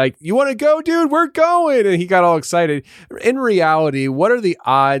Sam's like, you want to go, dude? We're going. And he got all excited. In reality, what are the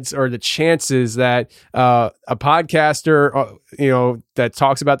odds or the chances that a podcaster, that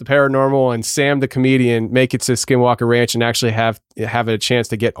talks about the paranormal, and Sam the comedian make it to Skinwalker Ranch and actually have a chance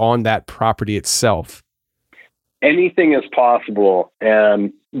to get on that property itself? Anything is possible,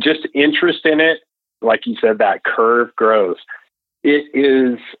 and just interest in it, like you said, that curve grows. It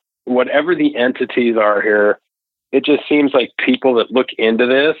is whatever the entities are here. It just seems like people that look into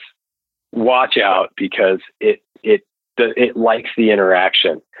this, watch out, because it likes the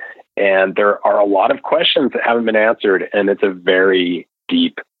interaction, and there are a lot of questions that haven't been answered, and it's a very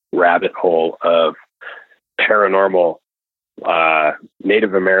deep rabbit hole of paranormal,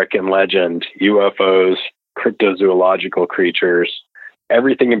 Native American legend, UFOs, cryptozoological creatures,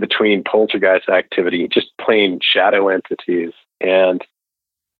 everything in between, poltergeist activity, just plain shadow entities, and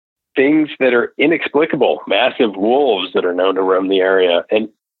things that are inexplicable, massive wolves that are known to roam the area. And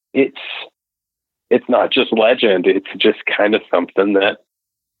it's not just legend, it's just kind of something that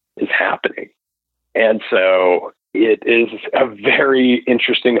is happening. And so it is a very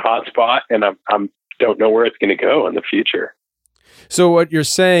interesting hotspot, and I don't know where it's going to go in the future. So what you're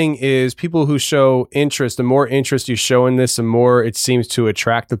saying is people who show interest, the more interest you show in this, the more it seems to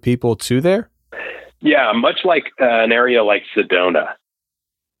attract the people to there? Yeah, much like an area like Sedona,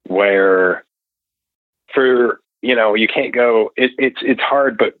 where you can't go, it's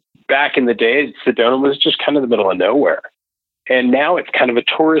hard, but back in the day, Sedona was just kind of the middle of nowhere. And now it's kind of a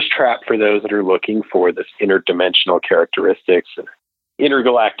tourist trap for those that are looking for this interdimensional characteristics and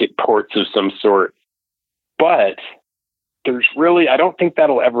intergalactic ports of some sort. But I don't think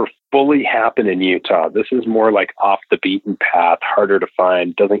that'll ever fully happen in Utah. This is more like off the beaten path, harder to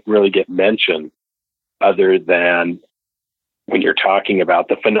find, doesn't really get mentioned other than when you're talking about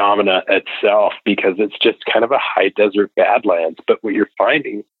the phenomena itself, because it's just kind of a high desert badlands. But what you're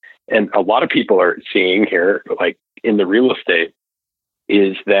finding, and a lot of people are seeing here, like in the real estate,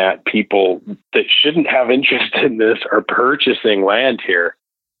 is that people that shouldn't have interest in this are purchasing land here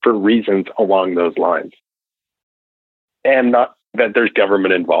for reasons along those lines. And not that there's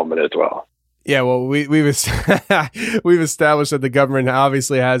government involvement as well. Yeah, well, we've established that the government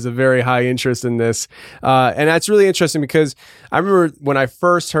obviously has a very high interest in this, and that's really interesting because I remember when I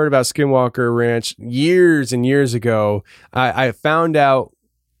first heard about Skinwalker Ranch years and years ago, I found out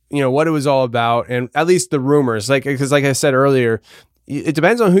what it was all about, and at least the rumors, because like I said earlier, it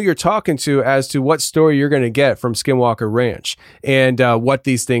depends on who you're talking to as to what story you're going to get from Skinwalker Ranch and what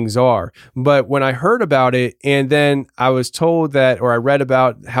these things are. But when I heard about it, and then I was told that, or I read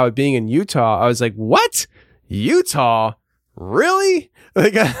about how it being in Utah, I was like, what? Utah? Really?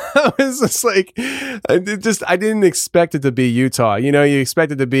 Like, I was just like, I didn't expect it to be Utah. You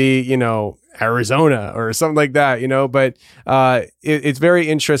expect it to be, Arizona or something like that, but it's very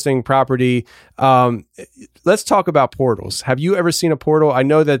interesting property. Let's talk about portals. Have you ever seen a portal? I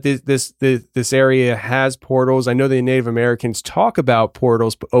know that this area has portals. I know the Native Americans talk about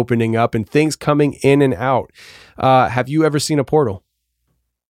portals opening up and things coming in and out. Have you ever seen a portal?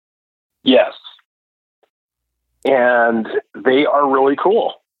 Yes. And they are really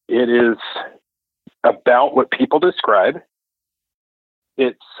cool. It is about what people describe.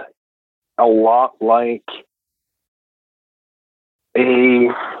 It's a lot like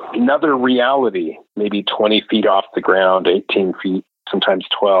another reality, maybe 20 feet off the ground, 18 feet, sometimes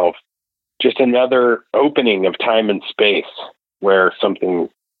 12. Just another opening of time and space where something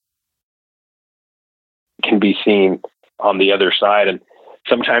can be seen on the other side. And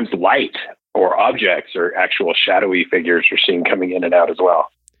sometimes light or objects or actual shadowy figures are seen coming in and out as well.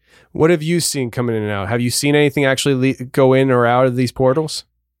 What have you seen coming in and out? Have you seen anything actually go in or out of these portals?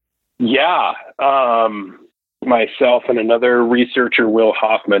 Yeah. Myself and another researcher, Will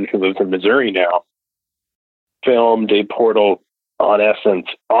Hoffman, who lives in Missouri now, filmed a portal on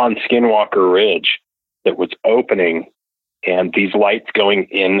Skinwalker Ridge that was opening and these lights going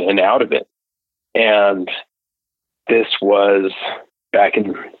in and out of it. And this was back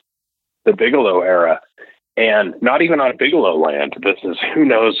in the Bigelow era, and not even on Bigelow land. This is, who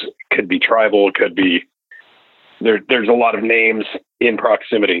knows, could be tribal, could be, there's a lot of names in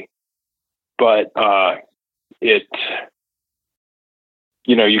proximity, but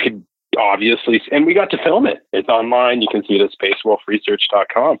you could obviously, and we got to film it. It's online. You can see it at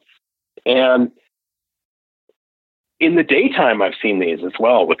spacewolfresearch.com. And in the daytime, I've seen these as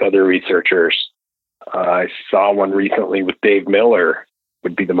well with other researchers. I saw one recently with Dave Miller,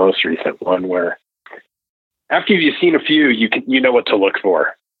 would be the most recent one, where after you've seen a few, you know what to look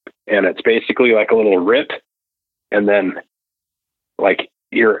for. And it's basically like a little rip. And then like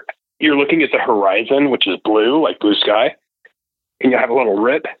you're looking at the horizon, which is blue, like blue sky. And you have a little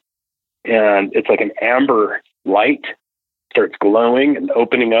rip, and it's like an amber light starts glowing and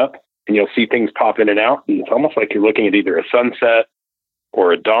opening up, and you'll see things pop in and out. And it's almost like you're looking at either a sunset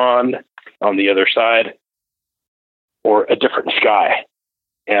or a dawn on the other side or a different sky.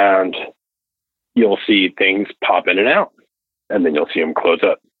 And you'll see things pop in and out, and then you'll see them close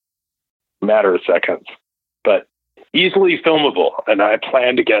up. Matter of seconds, but easily filmable. And I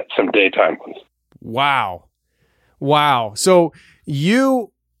plan to get some daytime ones. Wow. So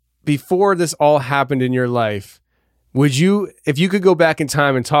you, before this all happened in your life, would you, if you could go back in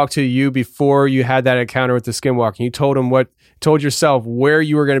time and talk to you before you had that encounter with the Skinwalker, and you told yourself where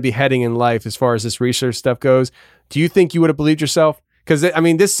you were going to be heading in life as far as this research stuff goes, do you think you would have believed yourself? Because I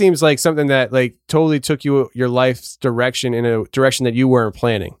mean, this seems like something that like totally took your life's direction in a direction that you weren't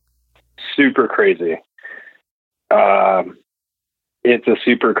planning. Super crazy. It's a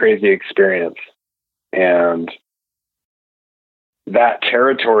super crazy experience, and that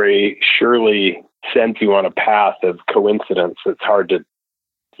territory surely sends you on a path of coincidence. It's hard to,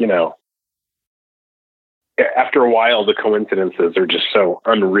 after a while, the coincidences are just so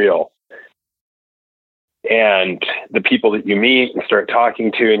unreal. And the people that you meet and start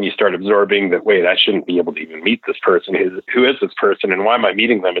talking to, and you start absorbing that, wait, I shouldn't be able to even meet this person. Who is this person, and why am I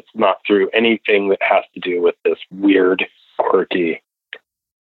meeting them? It's not through anything that has to do with this weird, quirky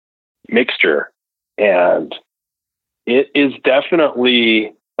mixture. And it is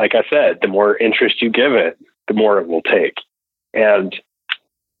definitely, like I said, the more interest you give it, the more it will take. And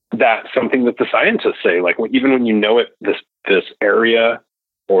that's something that the scientists say, like even when you know it, this area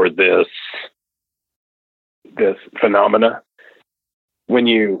or this phenomena, when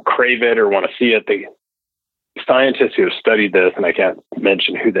you crave it or want to see it, the scientists who have studied this, and I can't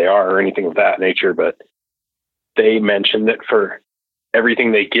mention who they are or anything of that nature, but they mention that for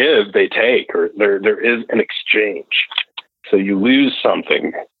everything they give, they take, or there is an exchange. So you lose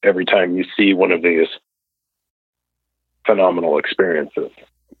something every time you see one of these phenomenal experiences.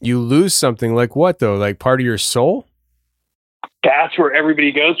 You lose something, like what though? Like part of your soul? That's where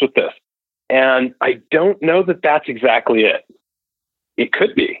everybody goes with this. And I don't know that that's exactly it. It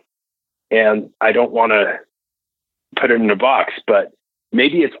could be. And I don't want to put it in a box, but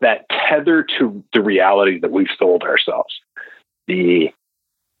maybe it's that tether to the reality that we've sold ourselves. It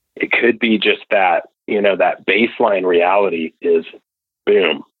could be just that, that baseline reality is,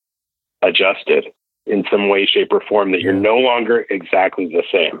 boom, adjusted in some way, shape, or form, that you're no longer exactly the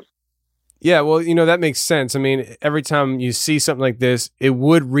same. Yeah, well, that makes sense. I mean, every time you see something like this, it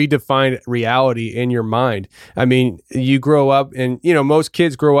would redefine reality in your mind. I mean, you grow up and, most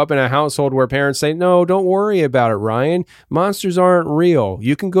kids grow up in a household where parents say, no, don't worry about it, Ryan. Monsters aren't real.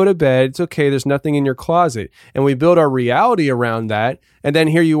 You can go to bed. It's okay. There's nothing in your closet. And we build our reality around that. And then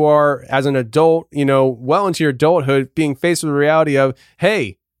here you are as an adult, well into your adulthood, being faced with the reality of,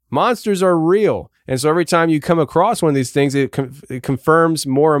 hey, monsters are real. And so every time you come across one of these things, it confirms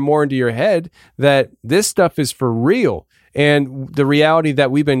more and more into your head that this stuff is for real. And the reality that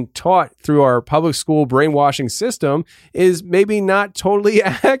we've been taught through our public school brainwashing system is maybe not totally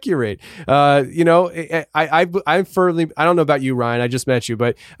accurate. I firmly, I don't know about you, Ryan, I just met you,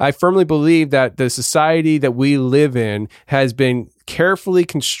 but I firmly believe that the society that we live in has been carefully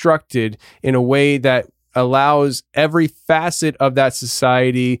constructed in a way that allows every facet of that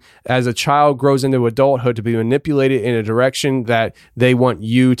society as a child grows into adulthood to be manipulated in a direction that they want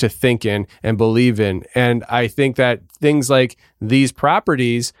you to think in and believe in. And I think that things like these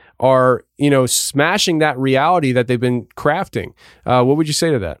properties are, smashing that reality that they've been crafting. What would you say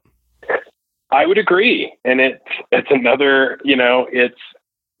to that? I would agree. And it's another,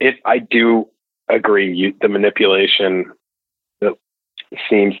 I do agree. The manipulation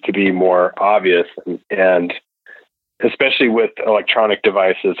seems to be more obvious, and especially with electronic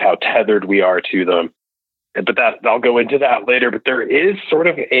devices, how tethered we are to them. But I'll go into that later. But there is sort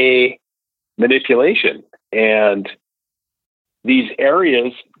of a manipulation, and these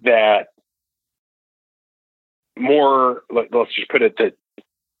areas that let's just put it that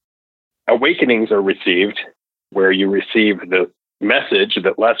awakenings are received, where you receive the message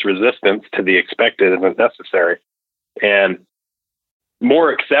that less resistance to the expected isn't necessary, and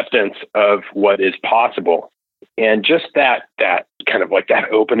more acceptance of what is possible. And just that kind of like that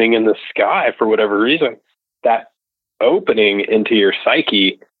opening in the sky, for whatever reason, that opening into your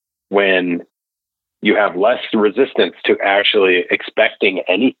psyche when you have less resistance to actually expecting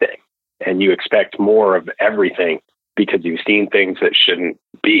anything, and you expect more of everything because you've seen things that shouldn't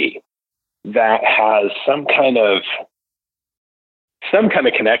be. that has some kind of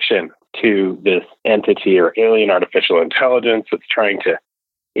connection to this entity or alien artificial intelligence that's trying to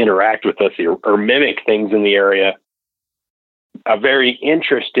interact with us or mimic things in the area. A very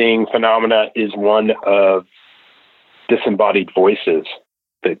interesting phenomena is one of disembodied voices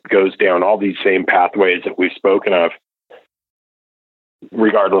that goes down all these same pathways that we've spoken of,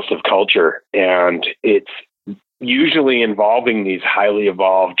 regardless of culture. And it's usually involving these highly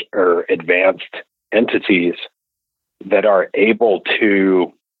evolved or advanced entities that are able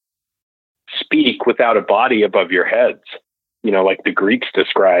to speak without a body above your heads, like the Greeks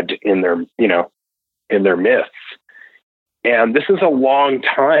described in their myths. And this is a long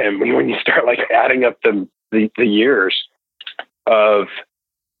time when you start like adding up the years of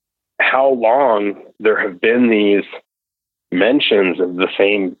how long there have been these mentions of the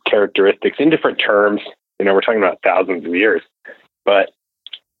same characteristics in different terms. We're talking about thousands of years, but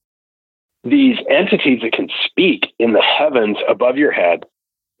these entities that can speak in the heavens above your head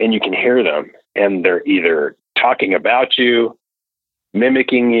and you can hear them, and they're either talking about you,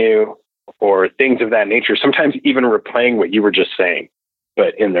 mimicking you, or things of that nature, sometimes even replaying what you were just saying,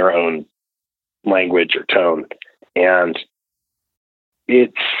 but in their own language or tone. And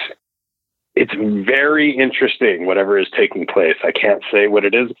it's very interesting, whatever is taking place. I can't say what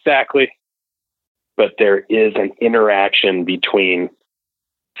it is exactly, but there is an interaction between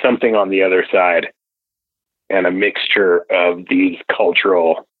something on the other side and a mixture of these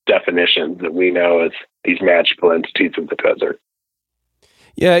cultural definitions that we know as these magical entities of the desert.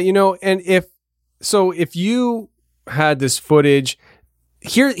 Yeah, and if you had this footage,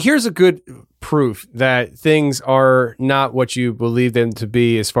 here's a good proof that things are not what you believe them to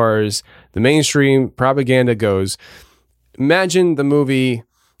be as far as the mainstream propaganda goes. Imagine the movie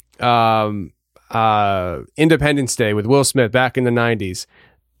Independence Day with Will Smith back in the 90s.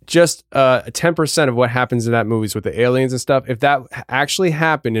 Just 10% of what happens in that movie is with the aliens and stuff. If that actually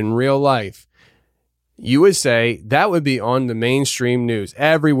happened in real life, you would say that would be on the mainstream news.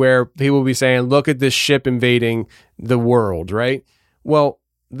 Everywhere, people would be saying, look at this ship invading the world, right? Well,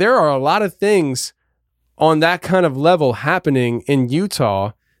 there are a lot of things on that kind of level happening in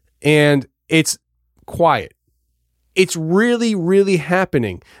Utah, and it's quiet. It's really, really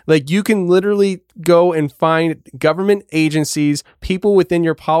happening. Like, you can literally go and find government agencies, people within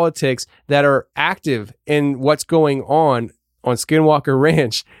your politics that are active in what's going on Skinwalker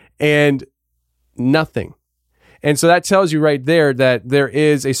Ranch, and nothing. And so that tells you right there that there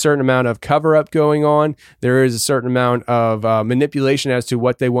is a certain amount of cover-up going on. There is a certain amount of manipulation as to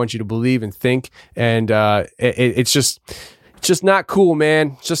what they want you to believe and think. And it's just not cool,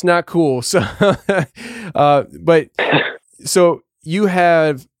 man. It's just not cool. So, but so you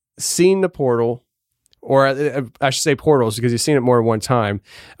have seen the portal, or I should say portals, because you've seen it more than one time.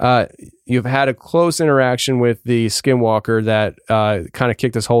 You've had a close interaction with the Skinwalker that kind of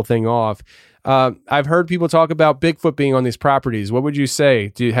kicked this whole thing off. I've heard people talk about Bigfoot being on these properties. What would you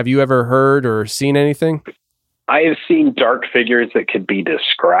say? Have you ever heard or seen anything? I have seen dark figures that could be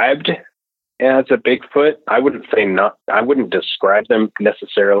described as a Bigfoot. I wouldn't describe them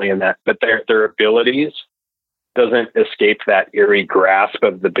necessarily in that, but their abilities doesn't escape that eerie grasp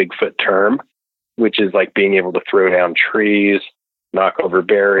of the Bigfoot term, which is like being able to throw down trees, knock over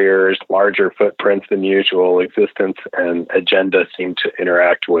barriers, larger footprints than usual. Existence and agenda seem to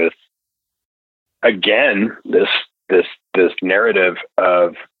interact with, again, this narrative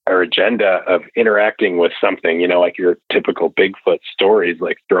of, or agenda of interacting with something, like your typical Bigfoot stories,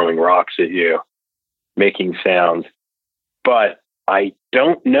 like throwing rocks at you, making sounds. But I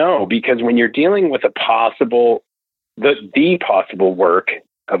don't know, because when you're dealing with the possible work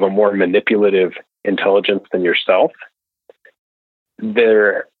of a more manipulative intelligence than yourself,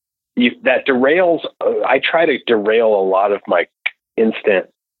 that derails. I try to derail a lot of my instant,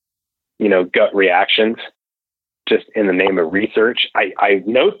 gut reactions, just in the name of research. I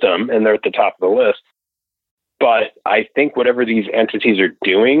note them and they're at the top of the list, but I think whatever these entities are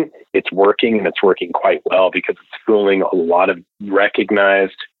doing, it's working, and it's working quite well, because it's fooling a lot of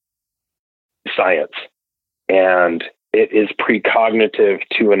recognized science. And it is precognitive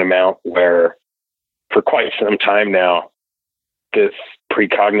to an amount where for quite some time now, this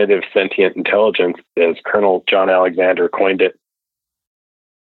precognitive sentient intelligence, as Colonel John Alexander coined it,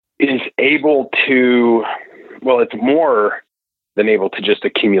 is able to, well, it's more than able to just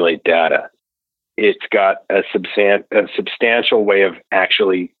accumulate data. It's got a substantial way of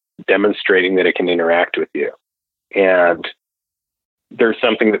actually demonstrating that it can interact with you. And there's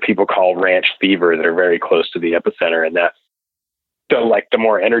something that people call ranch fever that are very close to the epicenter. And that, so like the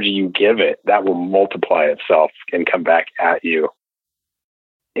more energy you give it, that will multiply itself and come back at you.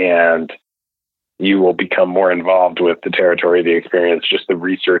 And you will become more involved with the territory, the experience, just the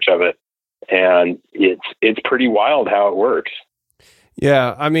research of it. And it's pretty wild how it works.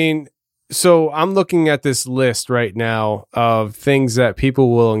 Yeah, I mean, so I'm looking at this list right now of things that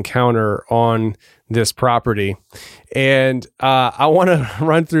people will encounter on this property. And I want to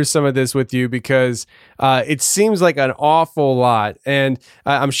run through some of this with you because it seems like an awful lot. And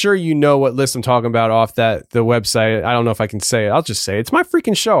I'm sure you know what list I'm talking about off the website. I don't know if I can say it. I'll just say it. It's my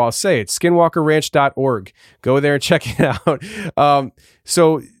freaking show. I'll say it. Skinwalkerranch.org. Go there and check it out.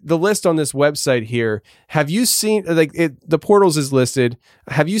 So the list on this website here, have you seen, the portals is listed.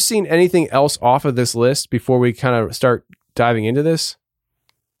 Have you seen anything else off of this list before we kind of start diving into this?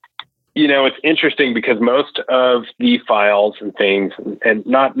 You know, it's interesting because most of the files and things, and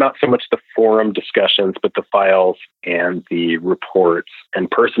not so much the forum discussions, but the files and the reports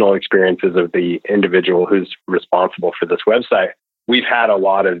and personal experiences of the individual who's responsible for this website, we've had a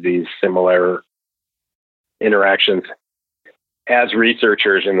lot of these similar interactions as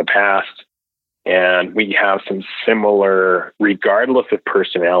researchers in the past. And we have some similar, regardless of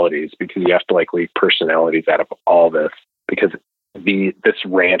personalities, because you have to leave personalities out of all this, because this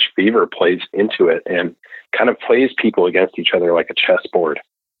ranch fever plays into it and kind of plays people against each other like a chessboard.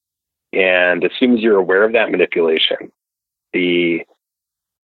 And as soon as you're aware of that manipulation, the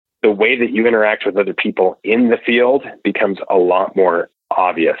way that you interact with other people in the field becomes a lot more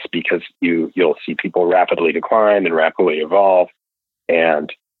obvious, because you'll see people rapidly decline and rapidly evolve,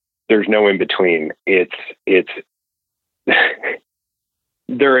 and there's no in between. It's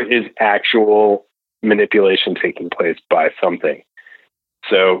there is actual manipulation taking place by something.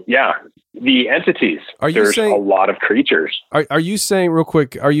 So yeah, the entities, there's a lot of creatures. Are you saying, real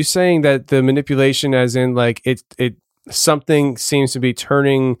quick, are you saying that the manipulation as in it something seems to be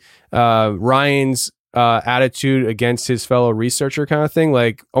turning Ryan's attitude against his fellow researcher kind of thing,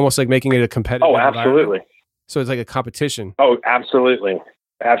 almost like making it a competitive absolutely. So it's like a competition. Oh, absolutely.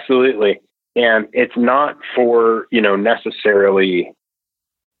 Absolutely. And it's not for, necessarily,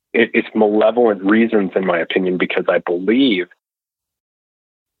 it's malevolent reasons, in my opinion, because I believe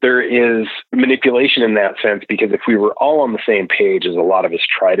there is manipulation in that sense, because if we were all on the same page, as a lot of us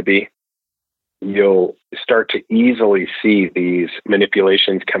try to be, you'll start to easily see these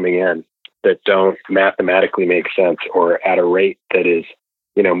manipulations coming in that don't mathematically make sense, or at a rate that is,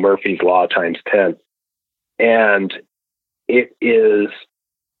 Murphy's Law times 10. And it is,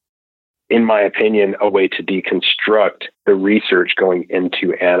 in my opinion, a way to deconstruct the research going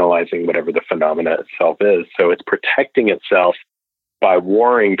into analyzing whatever the phenomena itself is. So it's protecting itself by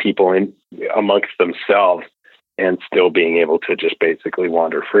warring people in amongst themselves and still being able to just basically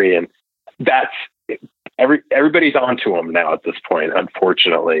wander free. And that's everybody's onto them now at this point,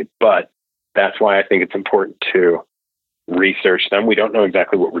 unfortunately. But that's why I think it's important to research them. We don't know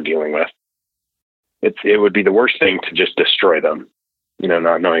exactly what we're dealing with. It would be the worst thing to just destroy them,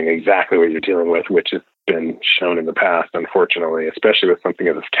 not knowing exactly what you're dealing with, which has been shown in the past, unfortunately, especially with something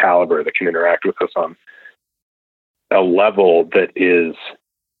of this caliber that can interact with us on a level that is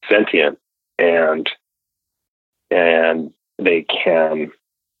sentient, and they can,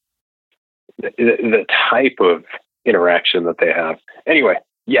 the type of interaction that they have. Anyway,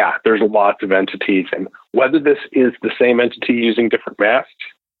 yeah, there's lots of entities, and whether this is the same entity using different masks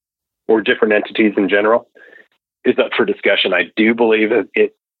or different entities in general is up for discussion. I do believe that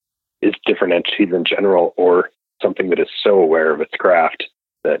it is different entities in general, or something that is so aware of its craft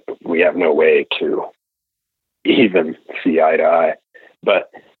that we have no way to even see eye to eye.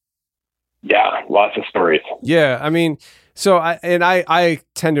 But yeah, lots of stories. Yeah, I mean, so I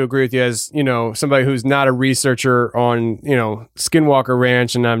tend to agree with you as, somebody who's not a researcher on, Skinwalker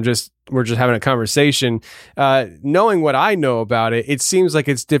Ranch, and we're just having a conversation. Knowing what I know about it, it seems like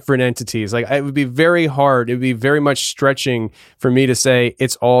it's different entities. It would be very hard. It would be very much stretching for me to say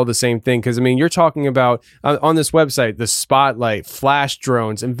it's all the same thing. Because, you're talking about on this website, the Spotlight, flash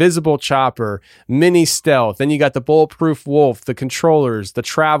drones, invisible chopper, mini stealth. Then you got the bulletproof wolf, the controllers, the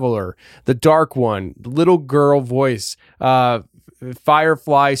traveler, the dark one, little girl voice,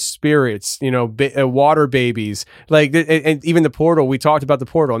 firefly spirits, water babies, and even the portal. We talked about the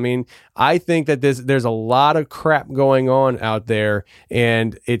portal. I think that there's a lot of crap going on out there,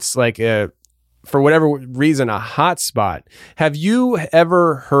 and it's for whatever reason, a hot spot. Have you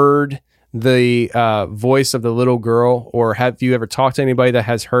ever heard the voice of the little girl, or have you ever talked to anybody that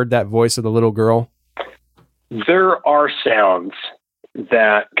has heard that voice of the little girl? There are sounds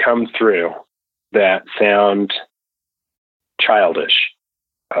that come through that sound childish.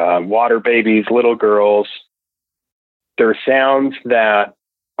 Water babies, little girls. There are sounds that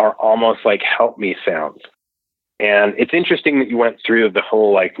are almost like help me sounds. And it's interesting that you went through the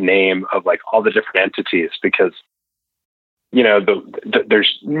whole like name of like all the different entities, because, you know,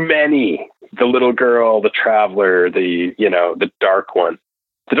 there's many, the little girl, the traveler, the dark one.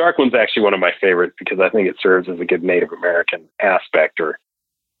 The dark one's actually one of my favorites because I think it serves as a good Native American aspect or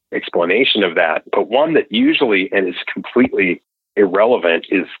explanation of that. But one that usually and is completely irrelevant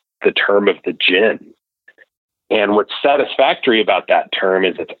is the term of the jinn. And what's satisfactory about that term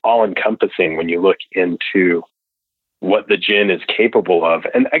is it's all encompassing when you look into what the jinn is capable of.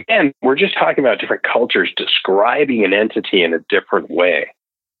 And again, we're just talking about different cultures describing an entity in a different way,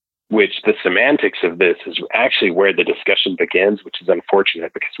 which the semantics of this is actually where the discussion begins, which is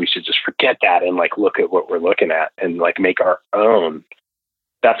unfortunate because we should just forget that and like look at what we're looking at and like make our own.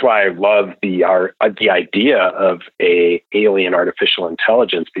 That's why I love the idea of a alien artificial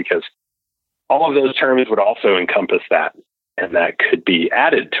intelligence, because all of those terms would also encompass that, and that could be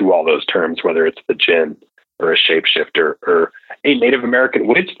added to all those terms, whether it's the jinn or a shapeshifter or a Native American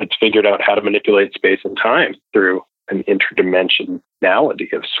witch that's figured out how to manipulate space and time through an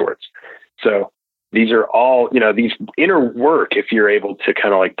interdimensionality of sorts. So these are all, these inner work if you're able to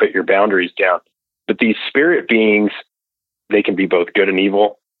kind of like put your boundaries down. But these spirit beings, they can be both good and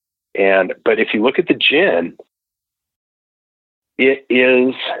evil. But if you look at the jinn, it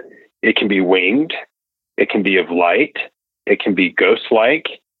can be winged, it can be of light, it can be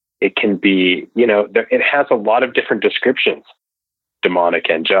ghost-like, it can be, it has a lot of different descriptions, demonic,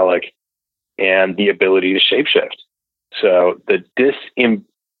 angelic, and the ability to shapeshift. So the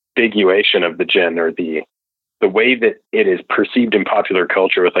disambiguation of the jinn, or the way that it is perceived in popular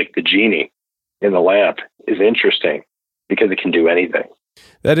culture with like the genie in the lamp, is interesting because it can do anything.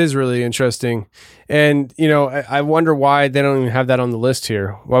 That is really interesting. And, I wonder why they don't even have that on the list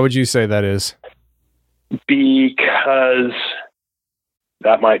here. Why would you say that is? Because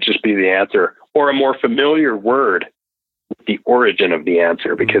that might just be the answer, or a more familiar word with the origin of the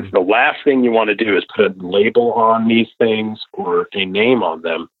answer. Because the last thing you want to do is put a label on these things or a name on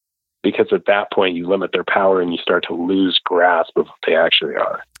them, because at that point you limit their power and you start to lose grasp of what they actually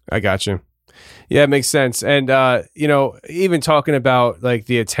are. I got you. Yeah, it makes sense. And, even talking about like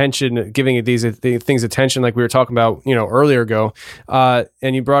the attention, giving these things attention, like we were talking about, earlier ago,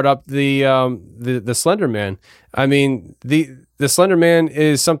 and you brought up the Slender Man. I mean, the Slender Man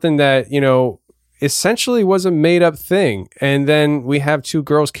is something that, essentially was a made up thing. And then we have two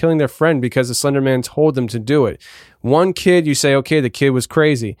girls killing their friend because the Slender Man told them to do it. One kid, you say, okay, the kid was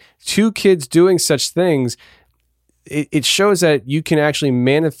crazy. Two kids doing such things. It shows that you can actually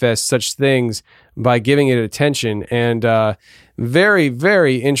manifest such things by giving it attention, and very,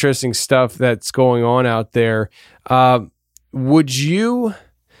 very interesting stuff that's going on out there. Would you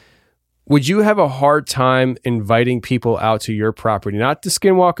have a hard time inviting people out to your property, not the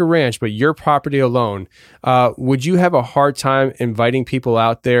Skinwalker Ranch, but your property alone? Would you have a hard time inviting people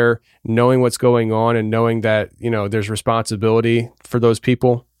out there, knowing what's going on and knowing that, there's responsibility for those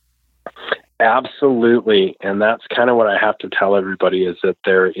people? Absolutely. And that's kind of what I have to tell everybody, is that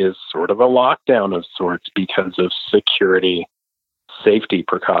there is sort of a lockdown of sorts because of safety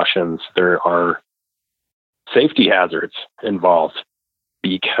precautions. There are safety hazards involved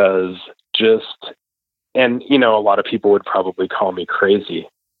because a lot of people would probably call me crazy,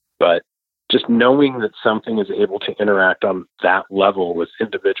 but just knowing that something is able to interact on that level with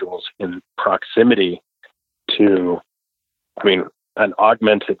individuals in proximity to, an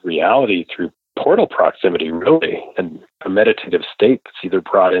augmented reality through portal proximity, really, and a meditative state that's either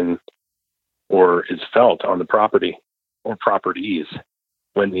brought in or is felt on the property or properties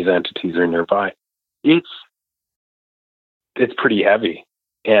when these entities are nearby. It's pretty heavy.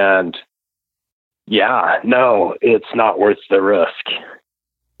 And it's not worth the risk.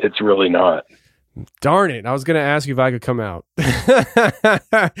 It's really not. Darn it. I was going to ask you if I could come out.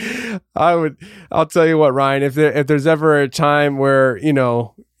 I'll tell you what, Ryan, if there's ever a time where,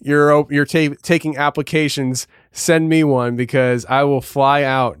 you're taking applications, send me one, because I will fly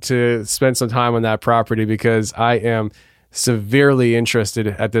out to spend some time on that property, because I am severely interested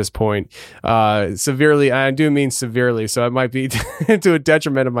at this point. Severely, I do mean severely, so it might be to a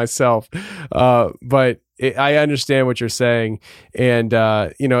detriment of myself. But I understand what you're saying. And,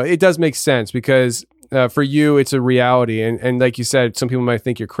 it does make sense, because for you, it's a reality. And like you said, some people might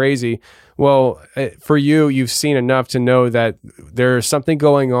think you're crazy. Well, for you, you've seen enough to know that there's something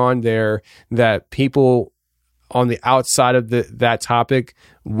going on there that people on the outside of that topic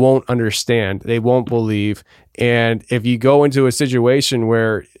won't understand. They won't believe. And if you go into a situation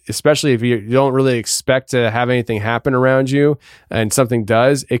where, especially if you don't really expect to have anything happen around you and something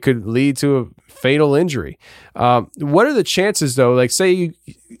does, it could lead to a fatal injury. What are the chances though? Like say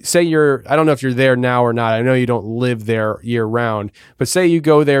you're, I don't know if you're there now or not. I know you don't live there year round, but say you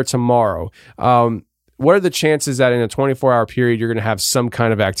go there tomorrow. What are the chances that in a 24-hour period, you're going to have some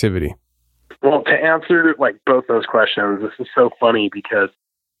kind of activity? Well, to answer like both those questions, this is so funny because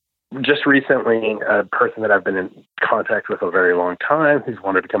just recently, a person that I've been in contact with a very long time, he's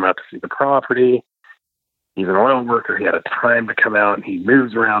wanted to come out to see the property. He's an oil worker. He had a time to come out, and he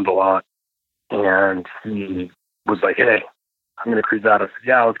moves around a lot. And he was like, "Hey, I'm going to cruise out." I said,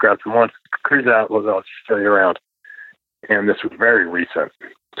 "Yeah, let's grab some lunch. Cruise out. Let's show you around." And this was very recent,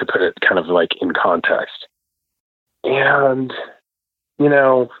 to put it kind of like in context. And, you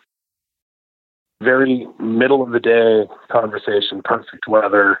know, very middle of the day conversation, perfect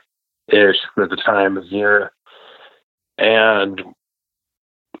weather-ish for the time of year. And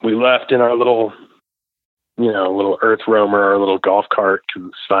we left in our little earth roamer, our little golf cart, because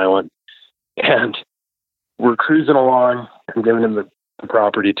it's silent. And we're cruising along and giving him the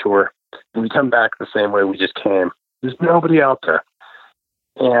property tour. And we come back the same way we just came. There's nobody out there.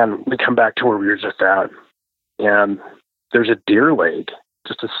 And we come back to where we were just at. And there's a deer leg,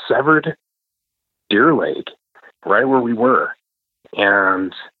 just a severed deer leg right where we were.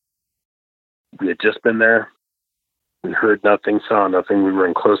 And we had just been there. We heard nothing, saw nothing. We were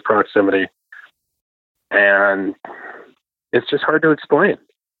in close proximity. And it's just hard to explain.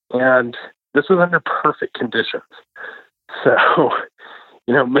 And this was under perfect conditions. So,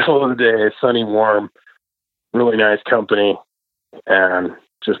 middle of the day, sunny, warm, really nice company. And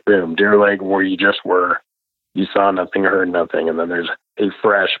just boom, deer leg where you just were. You saw nothing, heard nothing. And then there's a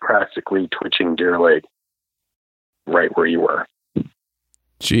fresh, practically twitching deer leg right where you were.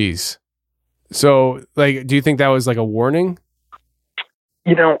 Jeez. So, like, do you think that was like a warning?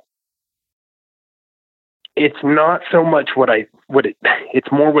 It's not so much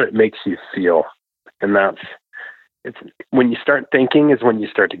it's more what it makes you feel. And it's when you start thinking is when you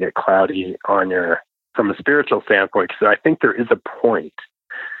start to get cloudy from a spiritual standpoint. So I think there is a point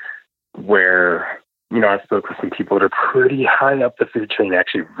where, I've spoken with some people that are pretty high up the food chain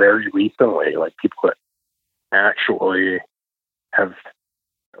actually very recently, like people that actually have,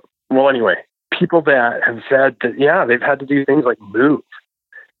 people that have said that, yeah, they've had to do things like move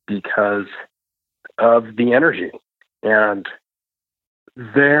because of the energy. And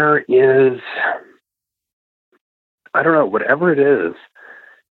there is, I don't know, whatever it is,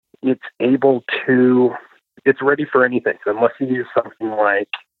 it's ready for anything. So unless you use something like,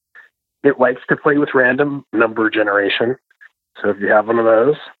 it likes to play with random number generation. So if you have one of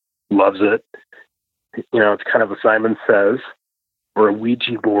those, loves it. It's kind of a Simon Says or a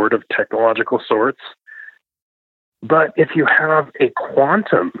Ouija board of technological sorts. But if you have a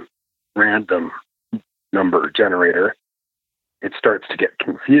quantum random number generator, it starts to get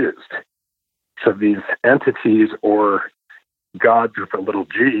confused. So these entities or gods with a little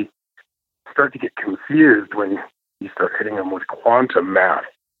g start to get confused when you start hitting them with quantum math.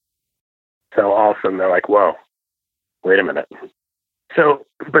 So all of a sudden they're like, whoa, wait a minute. So,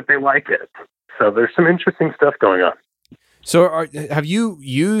 but they like it. So there's some interesting stuff going on. So have you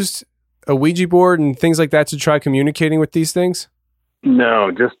used a Ouija board and things like that to try communicating with these things? No,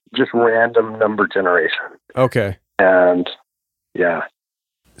 just random number generation. Okay. And yeah.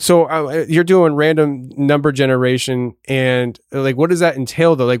 So you're doing random number generation, and like, what does that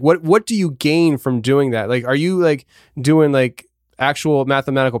entail though? Like, what do you gain from doing that? Like, are you like doing like actual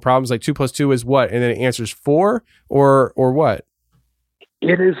mathematical problems, like 2 + 2 is what, and then it answers 4, or what?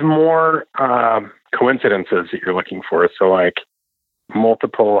 It is more coincidences that you're looking for. So like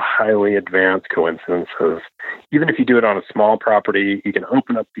multiple highly advanced coincidences. Even if you do it on a small property, you can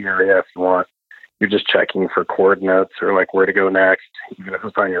open up the area if you want. You're just checking for coordinates or like where to go next, even if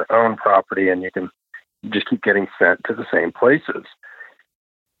it's on your own property, and you just keep getting sent to the same places.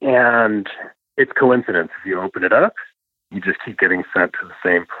 And it's coincidence. If you open it up, you just keep getting sent to the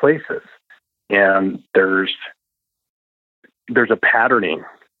same places. And there's a patterning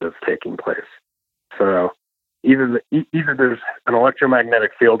that's taking place. So either there's an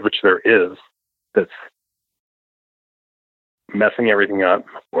electromagnetic field, which there is, that's messing everything up,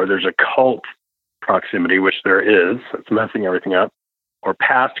 or there's a cult proximity, which there is, that's messing everything up, or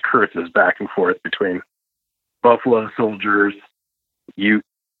past curses back and forth between Buffalo Soldiers, Ute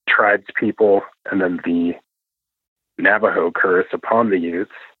tribes people, and then the Navajo curse upon the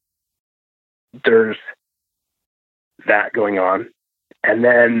Utes. There's that going on. And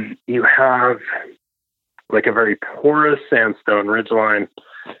then you have like a very porous sandstone ridgeline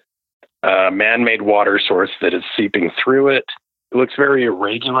a man-made water source that is seeping through it. It looks very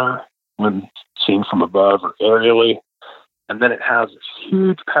irregular when seen from above or aerially. And then it has this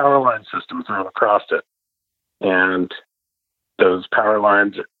huge power line system thrown across it. And those power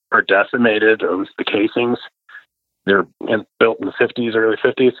lines are decimated, the casings. They're built in the 50s, early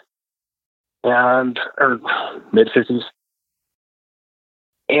 50s, or mid 50s.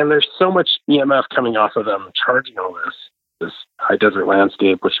 And there's so much EMF coming off of them, charging all this high desert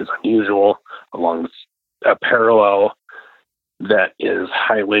landscape, which is unusual, along with a parallel that is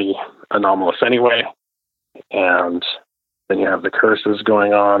highly anomalous anyway. And then you have the curses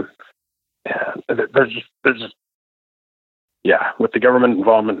going on. And there's just, yeah, with the government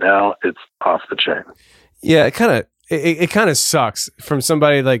involvement now, it's off the chain. Yeah, it kind of sucks from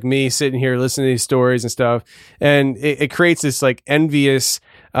somebody like me sitting here listening to these stories and stuff, and it creates this like envious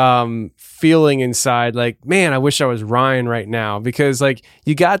feeling inside, like, man, I wish I was Ryan right now, because like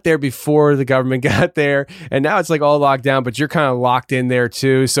you got there before the government got there, and now it's like all locked down, but you're kind of locked in there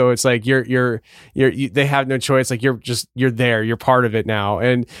too. So it's like they have no choice. Like you're there, you're part of it now,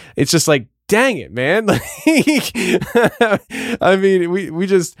 and it's just like, dang it, man. Like, I mean,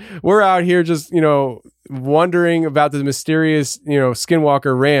 we're out here just, wondering about the mysterious,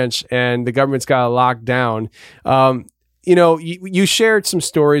 Skinwalker Ranch, and the government's got it locked down. You shared some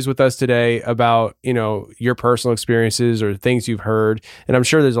stories with us today about, your personal experiences or things you've heard. And I'm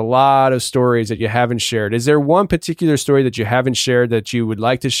sure there's a lot of stories that you haven't shared. Is there one particular story that you haven't shared that you would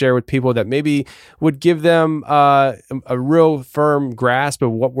like to share with people that maybe would give them a real firm grasp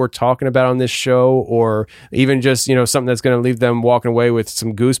of what we're talking about on this show, or even just, something that's going to leave them walking away with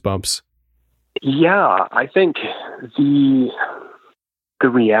some goosebumps? Yeah, I think the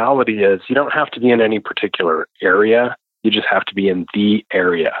reality is you don't have to be in any particular area. You just have to be in the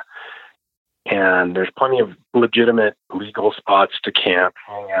area. And there's plenty of legitimate legal spots to camp,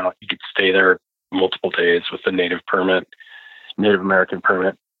 hang out. You could stay there multiple days with a Native American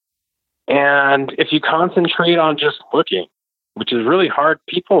permit. And if you concentrate on just looking, which is really hard,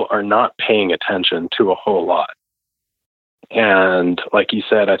 people are not paying attention to a whole lot. And like you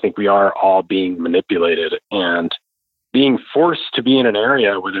said, I think we are all being manipulated and being forced to be in an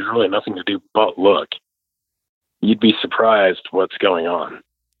area where there's really nothing to do but look. You'd be surprised what's going on.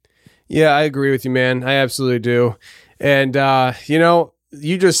 Yeah, I agree with you, man. I absolutely do. And,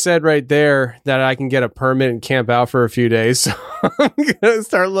 you just said right there that I can get a permit and camp out for a few days. So I'm going to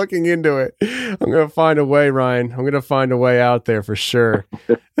start looking into it. I'm going to find a way, Ryan. I'm going to find a way out there for sure.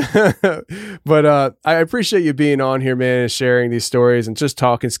 But I appreciate you being on here, man, and sharing these stories and just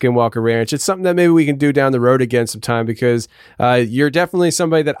talking Skinwalker Ranch. It's something that maybe we can do down the road again sometime, because you're definitely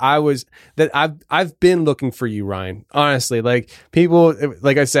somebody that I've been looking for you, Ryan. Honestly, like people,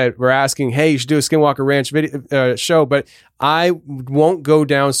 like I said, we're asking, hey, you should do a Skinwalker Ranch video show, but I won't go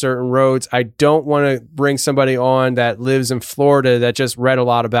down certain roads. I don't want to bring somebody on that lives in Florida that just read a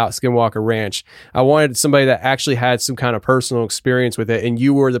lot about Skinwalker Ranch. I wanted somebody that actually had some kind of personal experience with it, and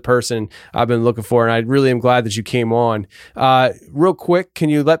you were the person I've been looking for, and I really am glad that you came on. Real quick, can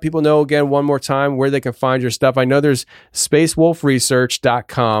you let people know again one more time where they can find your stuff? I know there's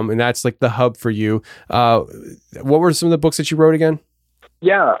spacewolfresearch.com, and that's like the hub for you. What were some of the books that you wrote again?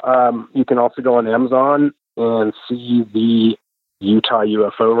 Yeah, you can also go on Amazon and see the Utah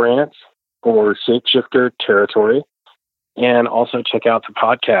UFO Ranch or Shapeshifter Territory, and also check out the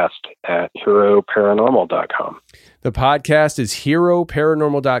podcast at heroparanormal.com. The podcast is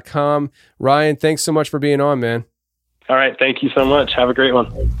heroparanormal.com. Ryan, thanks so much for being on, man. All right. Thank you so much. Have a great one.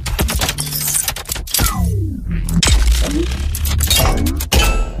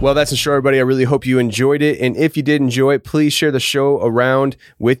 Well, that's the show, everybody. I really hope you enjoyed it. And if you did enjoy it, please share the show around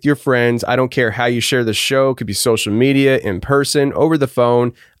with your friends. I don't care how you share the show. It could be social media, in person, over the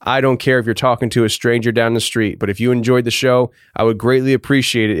phone. I don't care if you're talking to a stranger down the street. But if you enjoyed the show, I would greatly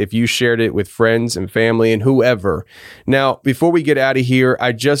appreciate it if you shared it with friends and family and whoever. Now, before we get out of here,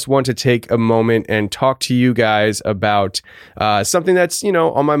 I just want to take a moment and talk to you guys about something that's,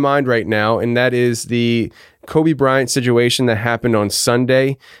 on my mind right now. And that is the Kobe Bryant situation that happened on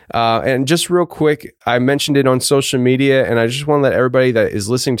Sunday. And just real quick, I mentioned it on social media, and I just want to let everybody that is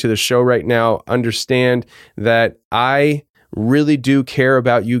listening to the show right now understand that I really do care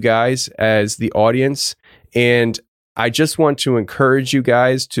about you guys as the audience. And I just want to encourage you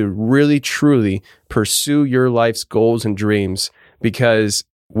guys to really, truly pursue your life's goals and dreams, because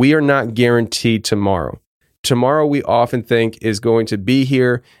we are not guaranteed tomorrow. Tomorrow we often think is going to be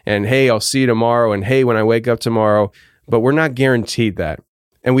here, and hey, I'll see you tomorrow, and hey, when I wake up tomorrow, but we're not guaranteed that.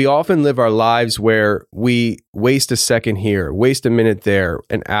 And we often live our lives where we waste a second here, waste a minute there,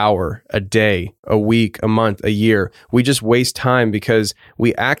 an hour, a day, a week, a month, a year. We just waste time because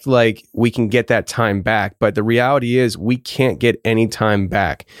we act like we can get that time back. But the reality is we can't get any time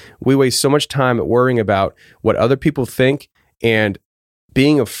back. We waste so much time at worrying about what other people think and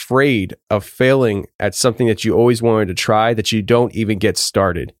being afraid of failing at something that you always wanted to try that you don't even get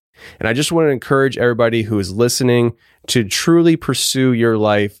started. And I just want to encourage everybody who is listening to truly pursue your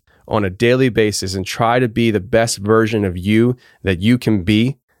life on a daily basis and try to be the best version of you that you can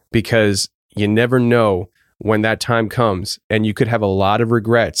be, because you never know when that time comes, and you could have a lot of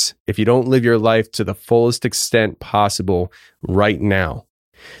regrets if you don't live your life to the fullest extent possible right now.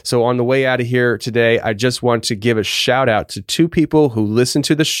 So on the way out of here today, I just want to give a shout out to two people who listen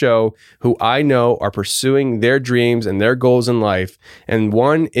to the show who I know are pursuing their dreams and their goals in life. And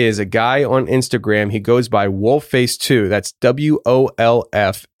one is a guy on Instagram. He goes by Wolfface2. That's WOLFACE,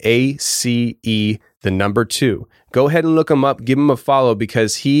 the number 2. Go ahead and look him up, give him a follow,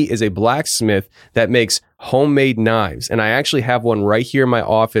 because he is a blacksmith that makes homemade knives. And I actually have one right here in my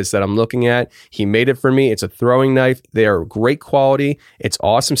office that I'm looking at. He made it for me. It's a throwing knife. They are great quality. It's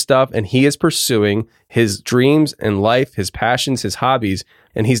awesome stuff. And he is pursuing his dreams in life, his passions, his hobbies.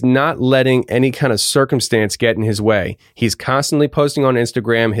 And he's not letting any kind of circumstance get in his way. He's constantly posting on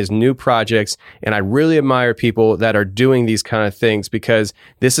Instagram his new projects. And I really admire people that are doing these kind of things, because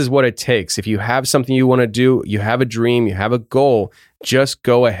this is what it takes. If you have something you want to do, you have a dream, you have a goal, just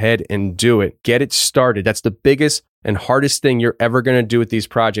go ahead and do it. Get it started. That's the biggest and hardest thing you're ever going to do with these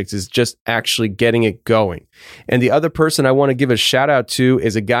projects, is just actually getting it going. And the other person I want to give a shout out to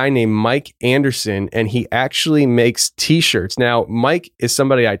is a guy named Mike Anderson, and he actually makes t-shirts. Now, Mike is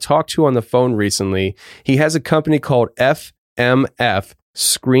somebody I talked to on the phone recently. He has a company called FMF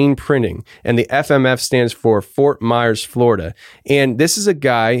Screen Printing, and the FMF stands for Fort Myers, Florida. And this is a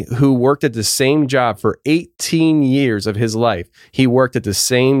guy who worked at the same job for 18 years of his life. He worked at the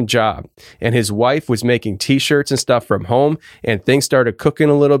same job, and his wife was making t-shirts and stuff from home, and things started cooking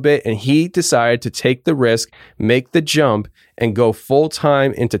a little bit, and he decided to take the risk, make the jump, and go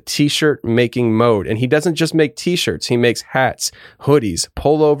full-time into t-shirt making mode. And he doesn't just make t-shirts, he makes hats, hoodies,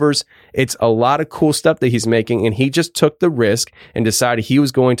 pullovers. It's a lot of cool stuff that he's making, and he just took the risk and decided he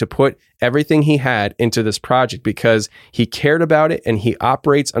was going to put everything he had into this project because he cared about it, and he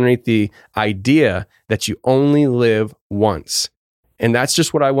operates underneath the idea that you only live once. And that's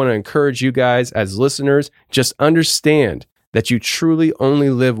just what I want to encourage you guys as listeners. Just understand that you truly only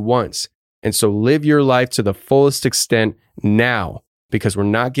live once. And so live your life to the fullest extent now, because we're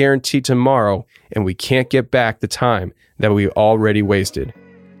not guaranteed tomorrow, and we can't get back the time that we already wasted.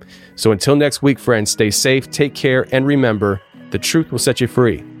 So until next week, friends, stay safe, take care, and remember, the truth will set you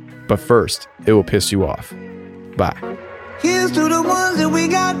free. But first, it will piss you off. Bye. Here's to the ones that we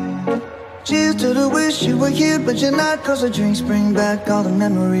got. Cheers to the wish you were here, but you're not. Cause the drinks bring back all the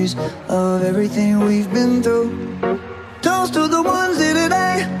memories of everything we've been through. Toast to the ones here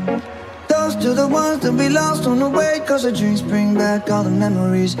today. Toast to the ones that we lost on the way. Cause the drinks bring back all the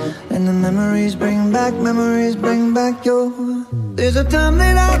memories, and the memories bring back your. There's a time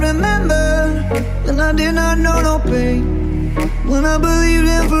that I remember when I did not know no pain, when I believed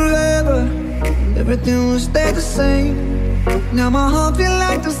in forever, everything would stay the same. Now my heart feel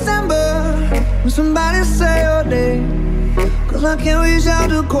like December when somebody say your name. Cause I can't reach out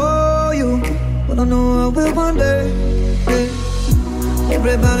to call you, but I know I will one day. Yeah.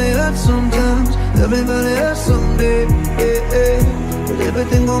 Everybody hurts sometimes, everybody hurts someday. Yeah, yeah. But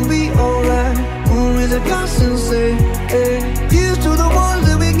everything gon' be alright. Gonna raise a glass and say, hey. Here's to the ones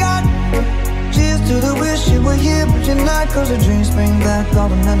that we got. Cheers to the wish you were here, but you're not. Cause the dreams bring back all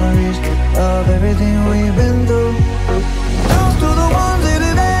the memories of everything we've been through. Toast to the ones here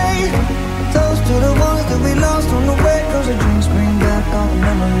today. Toast to the ones that we lost on the way. Cause the dreams bring back all the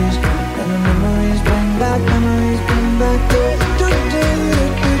memories, and the memories bring back your.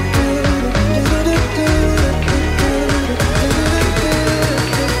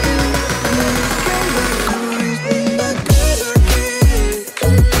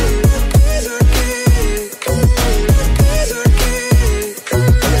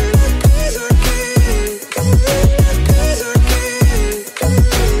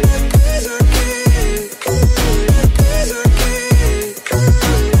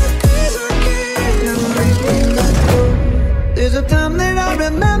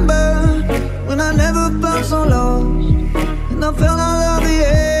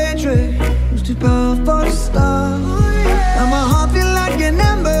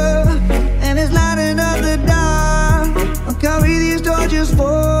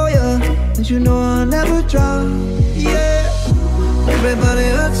 You know I'll never drop, yeah. Everybody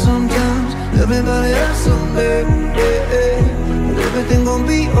never hurt someday, yeah, yeah. But everything gon'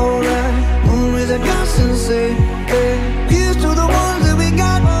 be alright. Gonna raise a glass and say, hey, here's to the ones that we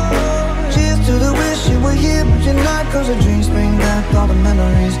got. Cheers to the wish you were here, but you're not. Cause the drinks bring back all the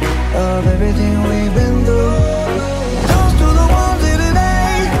memories of everything we've been through. Toast to the ones here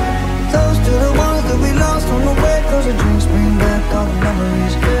today. Toast to the ones that we lost on the way. Cause the drinks bring back all the memories